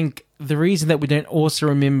 I think, the reason that we don't also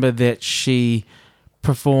remember that she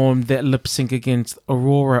performed that lip sync against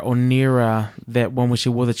Aurora or Nira, that one where she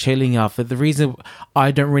wore the chilling outfit, the reason I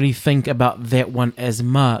don't really think about that one as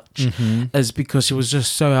much is because she was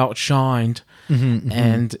just so outshined.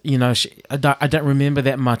 And I don't remember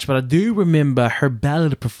that much, but I do remember her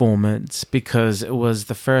ballad performance because it was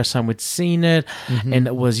the first time we'd seen it, and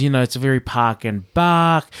it was it's a very Park and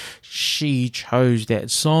Bach. She chose that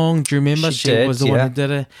song. Do you remember? She was the one who did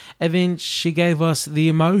it, and then she gave us the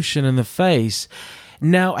emotion in the face.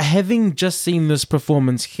 Now, having just seen this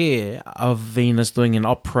performance here of Venus doing an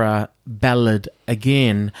opera ballad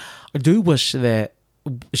again, I do wish that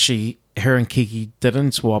she her and Kiki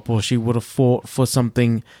didn't swap, or she would have fought for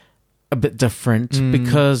something a bit different,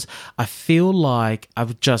 because I feel like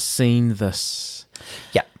I've just seen this.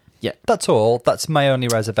 Yeah, that's all. That's my only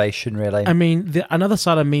reservation, really. I mean, another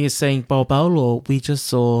side of me is saying, Balbolo, we just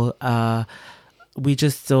saw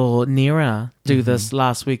Nira do this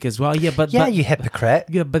last week as well. Yeah, but you hypocrite.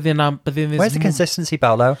 Yeah, but then there's Where's the consistency,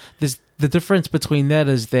 Paolo? There's the difference between that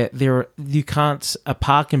is that you can't, a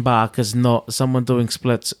park and bark is not someone doing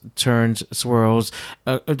splits, turns, swirls,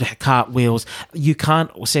 cartwheels. You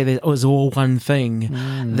can't say that it was all one thing.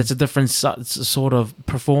 That's a different sort of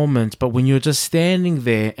performance. But when you're just standing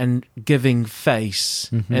there and giving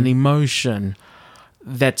face and emotion,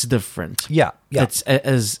 that's different. Yeah.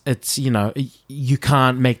 It's you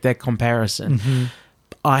can't make that comparison.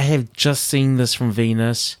 I have just seen this from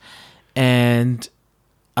Venus, and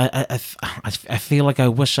I feel like I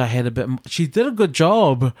wish I had a bit more. She did a good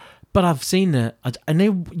job, but I've seen it. I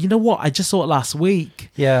know, you know what? I just saw it last week.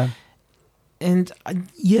 Yeah. And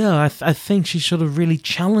I think she should have really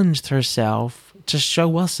challenged herself to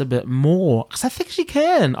show us a bit more, because I think she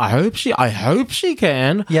can. I hope she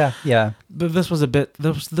can. Yeah. But this was a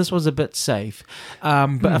bit safe.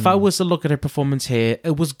 But if I was to look at her performance here,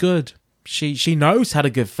 it was good. She knows how to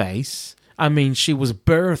give face. I mean, she was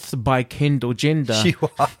birthed by Kendall Jenner. She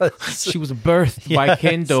was. She was birthed by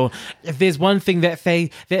Kendall. If there's one thing that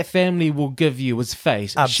family will give you is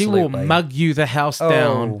face. Absolutely. She will mug you the house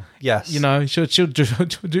down. Yes. You know, she'll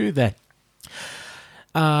do that.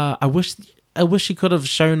 I wish she could have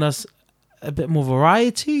shown us a bit more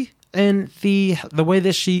variety in the way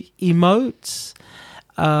that she emotes.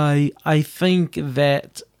 I think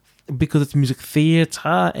that because it's music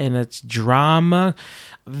theatre and it's drama,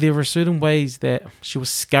 there were certain ways that she was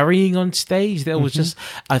scurrying on stage that was just,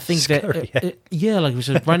 I think like it was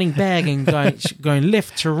just running back and going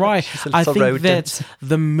left to right. I think that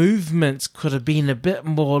the movements could have been a bit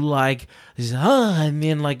more like, and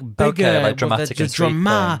then like bigger, like dramatic and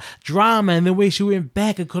drama, and the way she went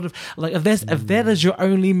back, it could have, like, if that is your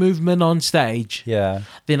only movement on stage,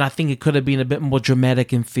 then I think it could have been a bit more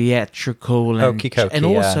dramatic and theatrical and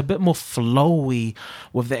also a bit more flowy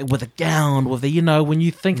with the gown, with the, when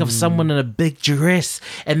you think of someone in a big dress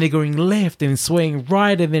and they're going left and swaying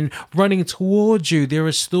right and then running towards you, there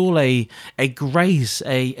is still a grace,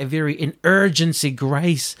 an urgency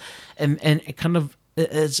grace, and it kind of,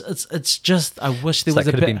 it's just, I wish there was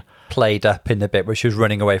a bit been played up in the bit where she was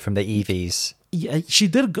running away from the EVs. Yeah, she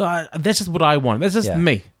did. That's just what I want. That's just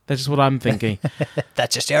me. That's just what I'm thinking.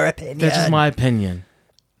 That's just your opinion. That's just my opinion.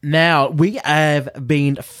 Now, we have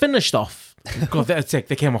been finished off. God, that's it.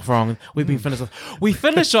 They came off wrong. We've been finished off. We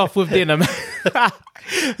finish off with Denim,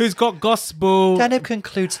 who's got gospel. Denim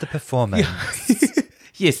concludes the performance.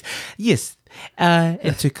 Yes.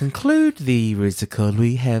 And to conclude the Rusical,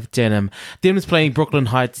 we have Denim. Denim's playing Brooklyn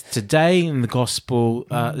Heights today in the gospel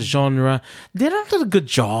genre. Denim did a good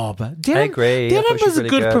job. I agree. Denim was a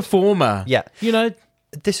good performer. Yeah.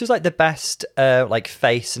 This was like the best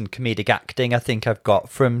face and comedic acting I think I've got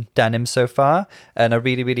from Denim so far, and I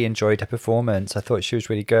really, really enjoyed her performance. I thought she was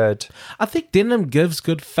really good. I think Denim gives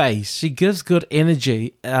good face. She gives good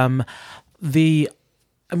energy. There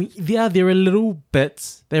are little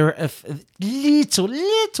bits. There are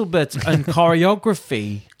little bits in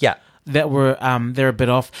choreography. Yeah. That were they're a bit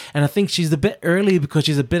off, and I think she's a bit early because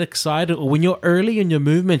she's a bit excited. Or when you're early in your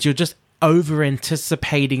movements, you're just over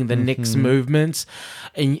anticipating the next movements,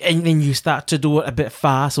 and then you start to do it a bit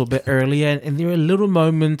fast or a bit earlier, and there are little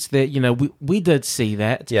moments that we did see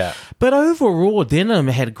that. Yeah. But overall, Denim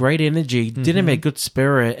had great energy. Denim had good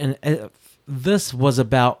spirit, and this was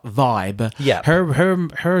about vibe. Yeah.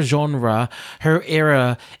 Her genre, her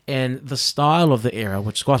era, and the style of the era,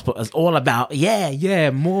 which gospel is all about.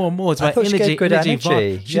 More and more. It's about energy. She did good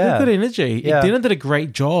energy. Yeah. Dina did a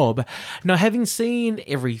great job. Now, having seen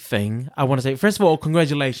everything, I want to say, first of all,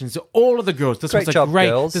 congratulations to all of the girls. This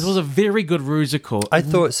was a very good Rusical. I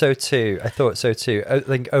thought so too. I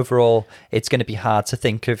think overall, it's going to be hard to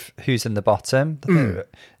think of who's in the bottom.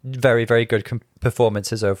 Very, very good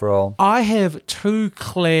performances overall. I have two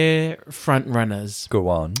clear front runners. Go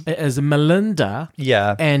on. It is Melinda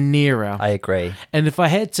and Nira. I agree. And if I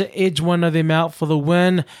had to edge one of them out for the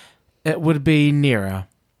win, it would be Nira.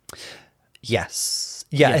 Yes.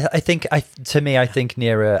 Yeah. I think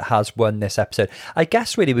Nira has won this episode. I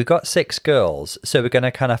guess really we've got 6 girls, so we're going to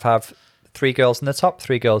kind of have 3 girls in the top,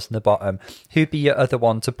 3 girls in the bottom. Who'd be your other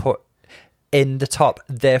one to put in the top,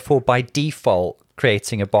 therefore by default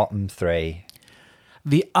creating a bottom 3?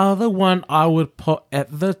 The other one I would put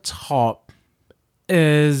at the top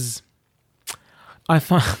is, I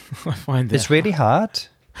find it's really hard.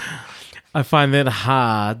 I find that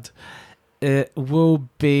hard. it will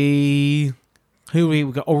be we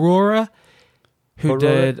got Aurora, who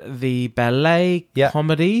did the ballet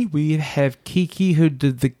comedy. We have Kiki, who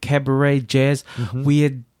did the cabaret jazz. We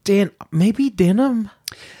had maybe Denim.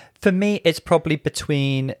 For me, it's probably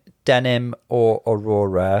between Denim or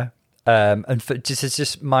Aurora. And this is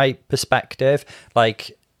just my perspective.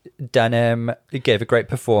 Like, Denim gave a great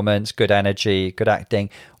performance, good energy, good acting.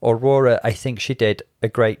 Aurora, I think she did a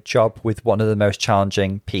great job with one of the most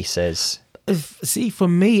challenging pieces. For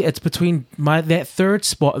me, it's between that third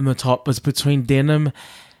spot in the top was between Denim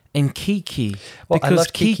and Kiki. Well, because I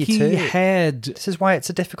love Kiki too. This is why it's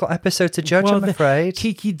a difficult episode to judge, I'm afraid.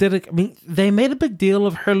 Kiki did it. I mean, they made a big deal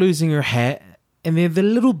of her losing her hat, and the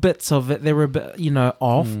little bits of it, they were a bit,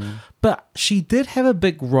 off. But she did have a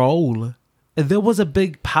big role. There was a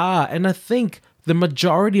big part, and I think the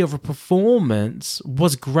majority of her performance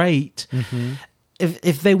was great.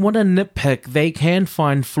 If they want to nitpick, they can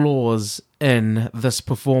find flaws in this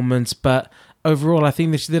performance, but overall, I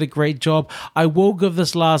think that she did a great job. I will give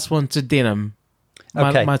this last one to Denim.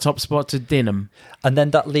 My top spot to Denim. And then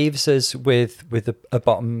that leaves us with a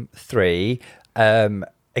bottom three.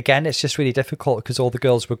 Again, it's just really difficult because all the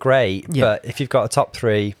girls were great. Yeah. But if you've got a top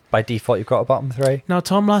three, by default, you've got a bottom three. Now,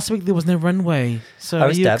 Tom, last week there was no runway. So I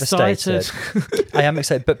was are you devastated. Excited? I am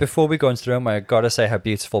excited. But before we go into the runway, I've got to say how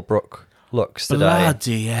beautiful Brooke looks today.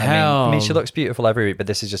 Bloody hell. I mean, she looks beautiful every week, but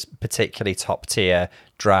this is just particularly top tier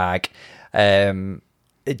drag.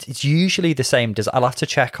 It's usually the same. I'll have to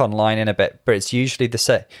check online in a bit, but it's usually the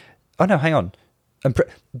same. Oh, no, hang on.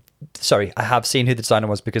 Sorry, I have seen who the designer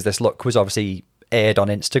was because this look was obviously aired on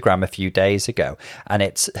Instagram a few days ago, and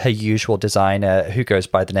it's her usual designer who goes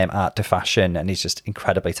by the name Art de Fashion, and he's just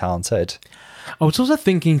incredibly talented. I was also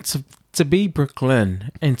thinking to be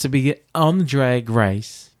Brooklyn and to be on Drag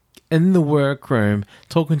Race in the workroom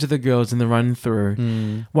talking to the girls in the run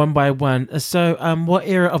through one by one. So what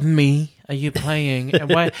era of me are you playing? And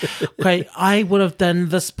why? Okay, I would have done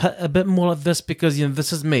this a bit more of this because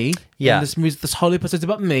this is me. Yeah, and this music, this whole episode is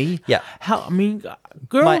about me. Yeah,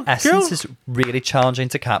 girl, my essence is really challenging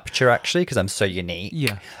to capture actually because I'm so unique.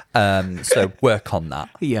 Yeah, so work on that.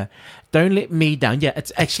 Yeah, don't let me down. Yeah,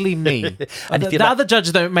 it's actually me. And the other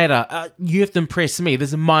judges don't matter. You have to impress me.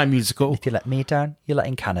 This is my musical. If you let me down, you're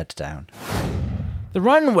letting Canada down. The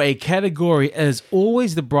runway category is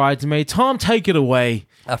always the bridesmaid. Tom, take it away.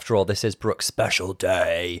 After all, this is Brooke's special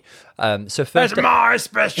day. So first, it's my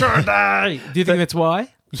special day. Do you think that's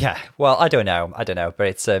why? Yeah. Well, I don't know, but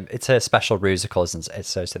it's her special Rusical, isn't it?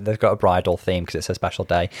 So they've got a bridal theme because it's her special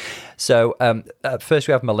day. So first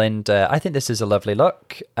we have Melinda. I think this is a lovely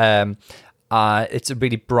look. It's a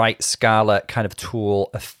really bright scarlet kind of tulle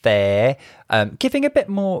affair, giving a bit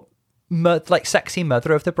more like sexy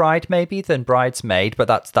mother of the bride maybe than bridesmaid, but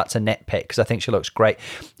that's a nitpick because I think she looks great.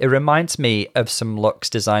 It reminds me of some looks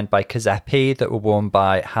designed by Kazepi that were worn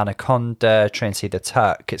by Hannah Conda, Tracy the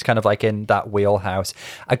Tuck. It's kind of like in that wheelhouse.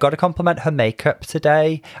 I got to compliment her makeup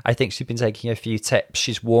today. I think she's been taking a few tips.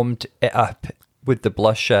 She's warmed it up with the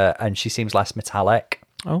blusher and she seems less metallic.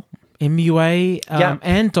 Oh, MUA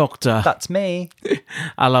and Doctor. That's me.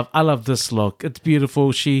 I love this look. It's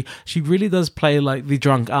beautiful. She really does play like the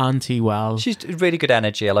drunk auntie well. She's really good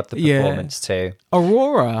energy. I love the performance too.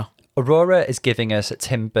 Aurora is giving us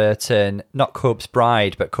Tim Burton, not Corpse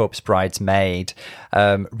Bride, but Corpse Bridesmaid.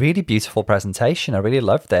 Really beautiful presentation. I really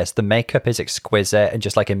love this. The makeup is exquisite and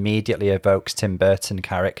just like immediately evokes Tim Burton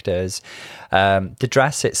characters. The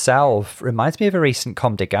dress itself reminds me of a recent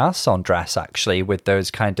Comme des Garçons dress, actually, with those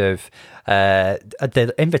kind of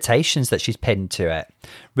the invitations that she's pinned to it.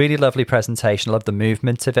 Really lovely presentation. I love the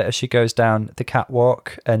movement of it as she goes down the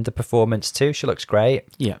catwalk and the performance too. She looks great.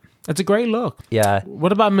 Yeah. It's a great look. Yeah.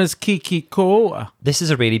 What about Miss Kiki Ko? This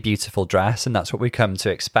is a really beautiful dress, and that's what we come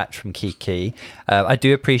to expect from Kiki. I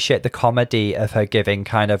do appreciate the comedy of her giving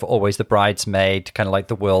kind of always the bridesmaid, kind of like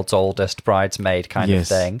the world's oldest bridesmaid kind of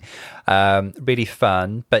thing. Really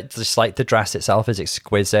fun, but just like the dress itself is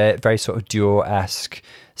exquisite, very sort of Dior-esque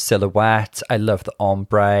silhouette. I love the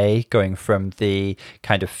ombre going from the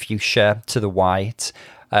kind of fuchsia to the white.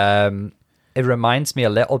 It reminds me a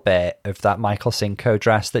little bit of that Michael Cinco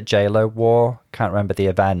dress that J-Lo wore. Can't remember the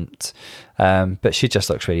event. But she just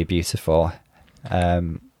looks really beautiful.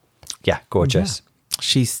 Gorgeous. Yeah.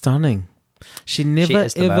 She's stunning. She never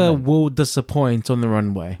ever will disappoint on the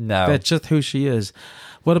runway. No. That's just who she is.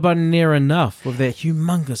 What about Near Enough with that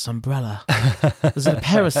humongous umbrella? Is it a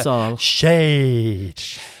parasol? Shade.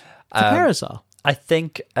 It's a parasol. I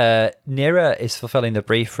think Nira is fulfilling the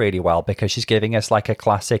brief really well because she's giving us like a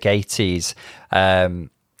classic 80s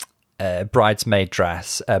bridesmaid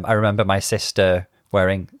dress. I remember my sister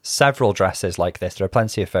wearing several dresses like this. There are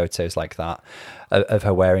plenty of photos like that of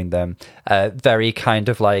her wearing them. Very kind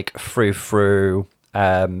of like frou-frou,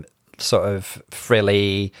 sort of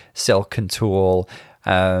frilly, silken tulle.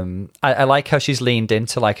 I like how she's leaned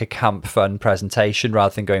into like a camp fun presentation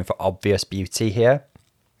rather than going for obvious beauty here.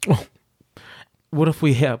 What if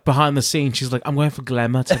we hear behind the scenes, she's like, I'm going for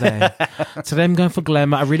glamour today. Today I'm going for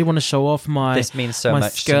glamour. I really want to show off my This means so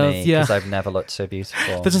much skills. to me because I've never looked so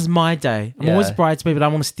beautiful. This is my day. I'm always bridesmaid, but I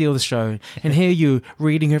want to steal the show. And here you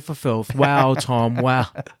reading her for filth. Wow, Tom. Wow.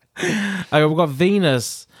 Okay, we've got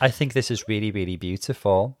Venus. I think this is really, really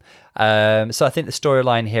beautiful. So I think the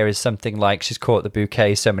storyline here is something like she's caught the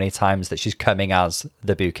bouquet so many times that she's coming as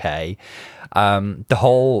the bouquet. The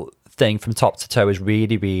whole thing from top to toe is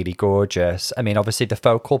really, really gorgeous. I mean, obviously the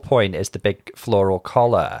focal point is the big floral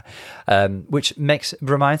collar, which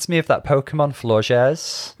reminds me of that Pokemon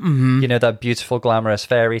Florges. You know, that beautiful, glamorous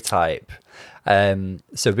fairy type.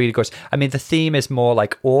 So really gorgeous. I mean, the theme is more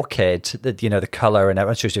like orchid, the color, and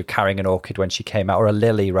everyone she was carrying an orchid when she came out, or a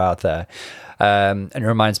lily rather. And it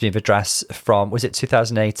reminds me of a dress from, was it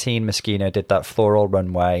 2018? Moschino did that floral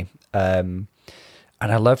runway.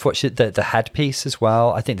 And I love the headpiece as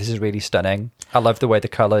well. I think this is really stunning. I love the way the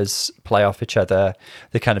colours play off each other.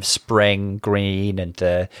 The kind of spring green and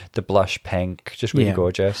the blush pink. Just really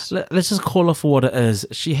gorgeous. Let's just call her for what it is.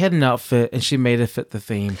 She had an outfit and she made it fit the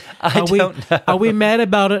theme. I don't know. Are we mad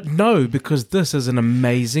about it? No, because this is an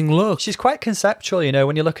amazing look. She's quite conceptual,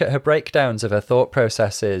 when you look at her breakdowns of her thought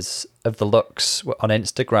processes of the looks on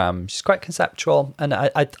Instagram. She's quite conceptual. And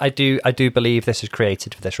I do believe this is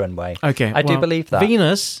created for this runway. Okay. I do believe that.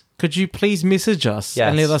 Venus, could you please message us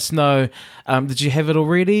and let us know, did you have it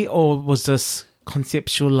already or was this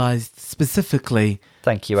conceptualized specifically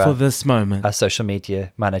Thank you, for this moment? Our social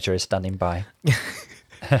media manager is standing by.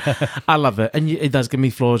 I love it. And it does give me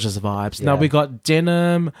Florges vibes. Yeah. Now we got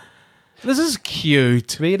denim. This is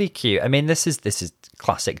cute. Really cute. I mean, this is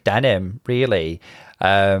classic denim, really.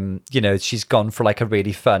 She's gone for like a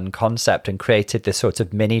really fun concept and created this sort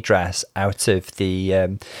of mini dress out of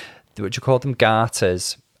the what do you call them,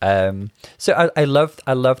 garters. So I love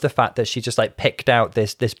the fact that she just like picked out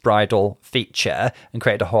this bridal feature and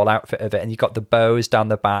created a whole outfit of it, and you got the bows down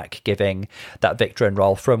the back giving that Victor and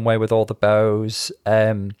Rolf runway with all the bows.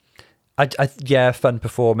 Fun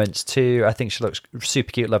performance too. I think she looks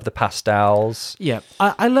super cute. Love the pastels. Yeah,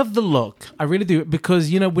 I love the look. I really do, because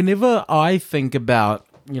whenever I think about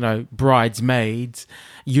bridesmaids,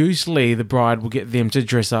 usually the bride will get them to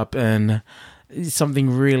dress up in something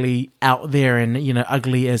really out there and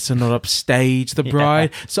ugly as to not upstage the bride.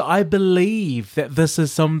 So I believe that this is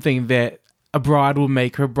something that a bride will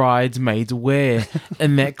make her bridesmaids wear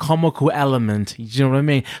in that comical element. You know what I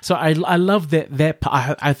mean? So I love that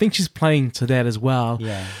I think she's playing to that as well.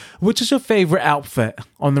 Yeah. Which is your favorite outfit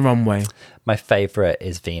on the runway? My favorite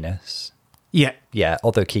is Venus. Yeah. Yeah,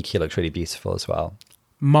 although Kiki looks really beautiful as well.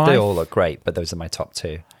 They all look great, but those are my top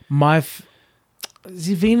two.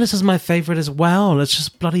 Venus is my favorite as well. It's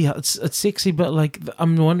just bloody, it's sexy, but like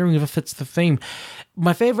I'm wondering if it fits the theme.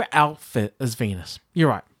 My favorite outfit is Venus. You're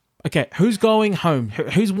right. Okay, who's going home?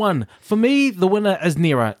 Who's won? For me, the winner is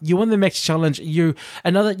Nira. You won the Max Challenge. You're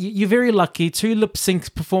very lucky. 2 lip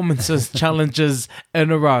sync performances challenges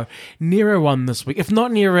in a row. Nira won this week. If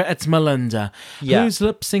not Nira, it's Melinda. Yeah. Who's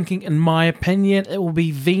lip syncing? In my opinion, it will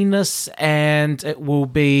be Venus and it will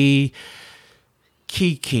be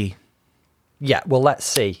Kiki. Yeah, well, let's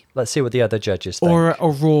see. Let's see what the other judges think. Or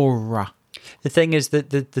Aurora. The thing is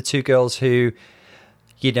that the two girls who,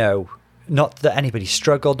 not that anybody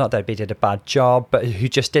struggled, not that anybody did a bad job, but who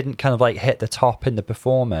just didn't kind of like hit the top in the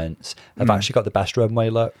performance have actually got the best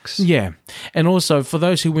runway looks. Yeah. And also, for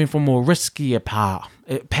those who went for more riskier part,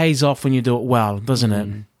 it pays off when you do it well, doesn't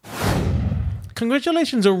it?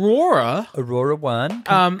 Congratulations, Aurora. Aurora won.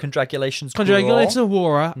 Congratulations, Congratulations,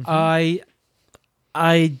 Aurora.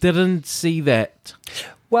 I didn't see that.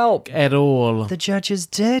 Well, at all. The judges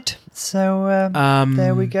did. So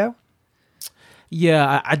there we go.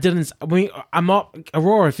 Yeah, I didn't. I'm not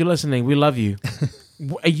Aurora. If you're listening, we love you.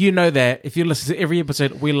 You know that. If you listen to every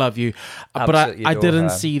episode, we love you. But I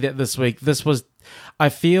didn't see that this week. This was. I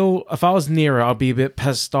feel if I was Nira, I'd be a bit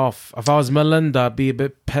pissed off. If I was Melinda, I'd be a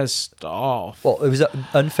bit pissed off. Well, it was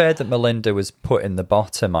unfair that Melinda was put in the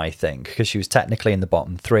bottom, I think, because she was technically in the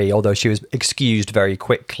bottom 3, although she was excused very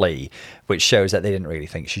quickly, which shows that they didn't really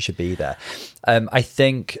think she should be there. I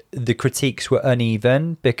think the critiques were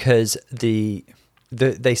uneven because they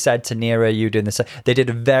said to Nira, you doing this. They did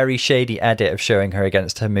a very shady edit of showing her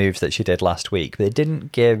against her moves that she did last week, but they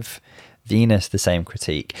didn't give Venus the same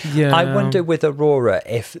critique. Yeah. I wonder with Aurora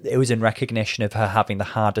if it was in recognition of her having the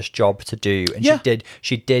hardest job to do, and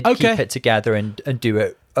she did keep it together and do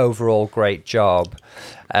an overall great job.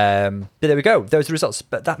 But there we go. Those are the results.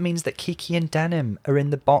 But that means that Kiki and Denim are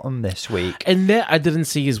in the bottom this week. And that I didn't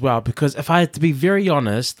see as well, because if I had to be very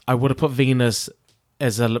honest, I would have put Venus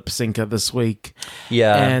as a lip syncer this week.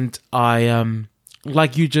 Yeah. And I,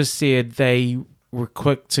 like you just said, they were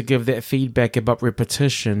quick to give that feedback about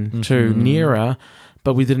repetition to Nira,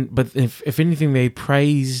 but we didn't. But if anything, they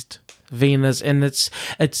praised Venus, and it's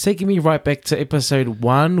taking me right back to episode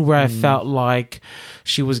 1 where I felt like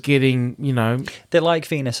she was getting, they like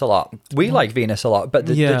Venus a lot. We like Venus a lot, but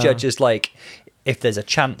the judges, like, if there's a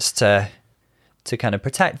chance to kind of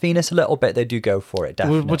protect Venus a little bit, they do go for it,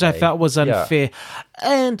 definitely. Which I felt was unfair.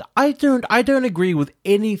 And I don't agree with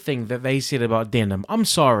anything that they said about Denim. I'm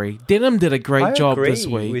sorry. Denim did a great job this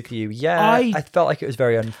week. I agree with you. Yeah, I felt like it was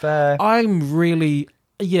very unfair. I'm really...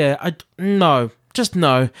 Yeah, no. Just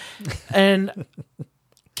no. And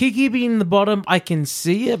Kiki being the bottom, I can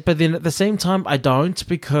see it, but then at the same time, I don't,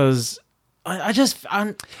 because... I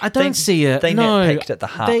don't see it. They nitpicked at the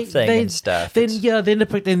hat thing and stuff. They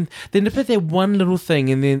nitpicked their one little thing,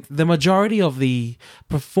 and then the majority of the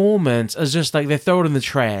performance is just like they throw it in the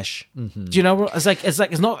trash. Mm-hmm. Do you know what?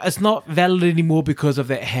 It's not valid anymore because of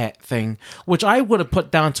that hat thing, which I would have put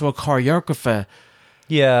down to a choreographer.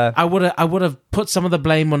 Yeah, I would have put some of the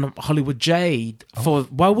blame on Hollywood Jade for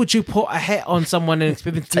why would you put a hat on someone and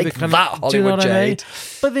expect them to do the kind of, do you know what I mean?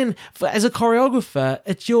 But then, as a choreographer,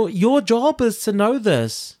 it's your job is to know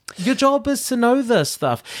this. Your job is to know this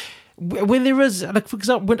stuff. When there is, like, for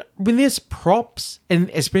example, when there's props, and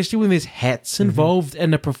especially when there's hats involved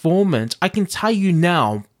in a performance, I can tell you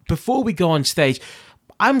now, before we go on stage,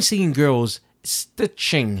 I'm seeing girls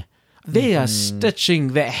stitching. They are stitching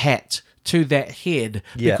that hat to that head,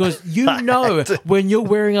 because when you're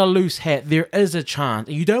wearing a loose hat, there is a chance.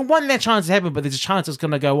 You don't want that chance to happen, but there's a chance it's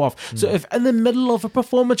going to go off. So if in the middle of a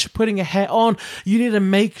performance you're putting a hat on, you need to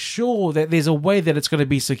make sure that there's a way that it's going to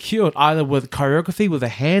be secured, either with choreography, with a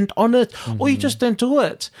hand on it, or you just don't do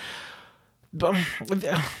it. But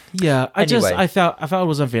I felt it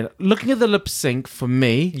was unfair. Looking at the lip sync for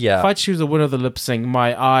me, if I choose the winner of the lip sync,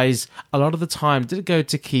 my eyes a lot of the time did go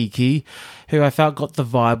to Kiki, who I felt got the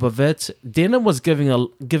vibe of it. Denim was giving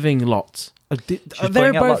lots.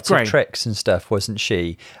 They're both lots great of tricks and stuff, wasn't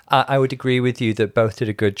she? I would agree with you that both did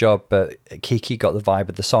a good job, but Kiki got the vibe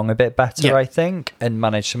of the song a bit better, I think, and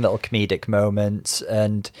managed some little comedic moments,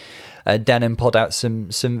 and Denim pulled out some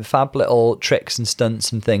fab little tricks and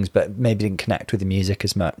stunts and things, but maybe didn't connect with the music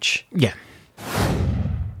as much. Yeah.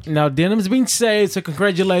 Now, Denim's been saved, so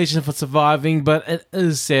congratulations for surviving, but it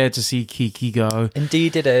is sad to see Kiki go.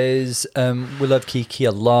 Indeed it is. We love Kiki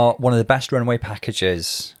a lot. One of the best runway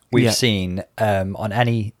packages we've seen on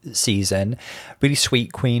any season. Really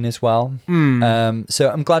sweet queen as well. So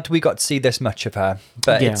I'm glad we got to see this much of her.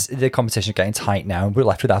 But the competition's getting tight now, and we're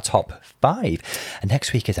left with our top 5. And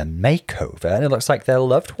next week is a makeover, and it looks like their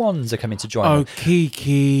loved ones are coming to join them.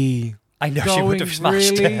 Kiki. I know she would have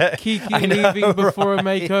smashed it. Kiki leaving before a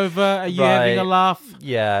makeover. Are you having a laugh?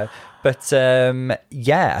 Yeah. But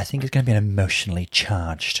I think it's going to be an emotionally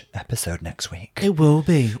charged episode next week. It will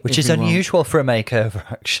be. Which is unusual for a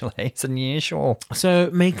makeover, actually. It's unusual.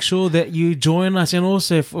 So make sure that you join us. And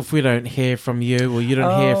also, if we don't hear from you or you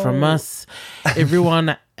don't hear from us,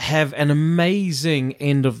 everyone have an amazing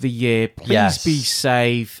end of the year. Please be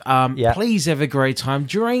safe. Please have a great time.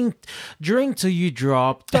 Drink till you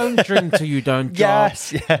drop. Don't drink till you don't drop.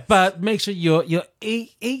 Yes. But make sure you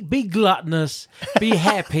eat, be gluttonous, be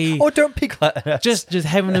happy. Or don't be gluttonous. Just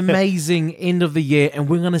have an amazing end of the year, and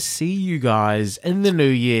we're gonna see you guys in the new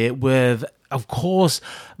year with, of course,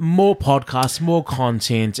 more podcasts, more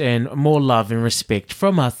content, and more love and respect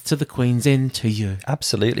from us to the Queens and to you.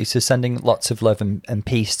 Absolutely. So sending lots of love and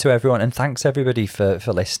peace to everyone. And thanks, everybody, for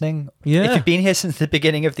listening. Yeah. If you've been here since the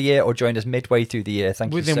beginning of the year or joined us midway through the year,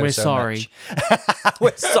 thank you so sorry. much.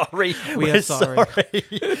 We're sorry. We're sorry.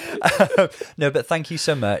 No, but thank you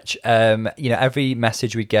so much. Every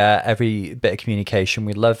message we get, every bit of communication,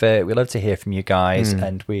 we love it. We love to hear from you guys.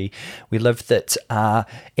 And we love that our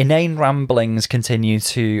inane ramblings continue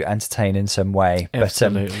to entertain in some way.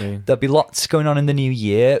 Absolutely. But there'll be lots going on in the new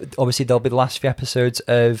year. Obviously, there'll be the last few episodes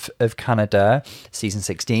of Canada. Season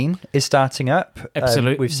 16 is starting up.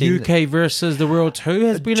 Absolutely. We've seen UK versus the World 2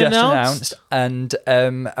 has been announced. And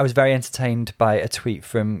I was very entertained by a tweet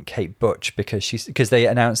from Kate Butch because they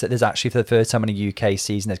announced that there's actually, for the first time in a UK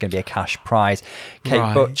season, there's going to be a cash prize.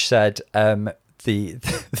 Kate Butch said the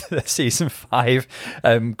season 5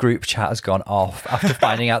 group chat has gone off after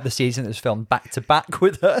finding out the season was filmed back to back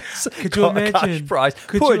with us. Could you imagine? Cash prize.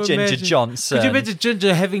 Poor Ginger Johnson. Could you imagine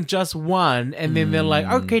Ginger having just one, and then they're like,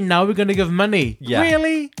 okay, now we're going to give money. Yeah.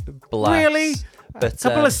 Really? Bless. Really? But, a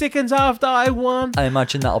couple of seconds after I won. I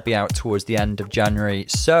imagine that'll be out towards the end of January.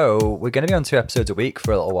 So we're going to be on 2 episodes a week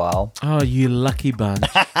for a little while. Oh, you lucky bunch.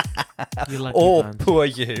 You lucky bunch. Poor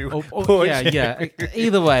you. Poor you. Yeah.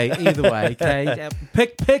 Either way, okay?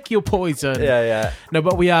 Pick your poison. Yeah. No,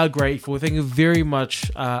 but we are grateful. Thank you very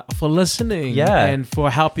much for listening. Yeah. And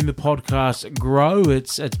for helping the podcast grow.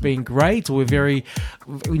 It's been great. We're very,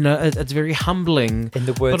 it's very humbling. In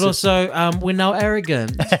the words but also, we're now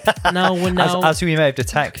arrogant. As we may have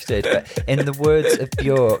detected, but in the words of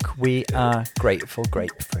Bjork, we are grateful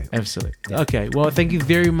grapefruit. Absolutely. Yeah. Okay, well, thank you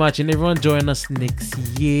very much, and everyone join us next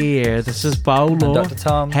year. This is Paulo. And Dr.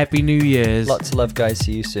 Tom. Happy New Year's. Lots of love, guys.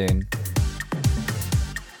 See you soon.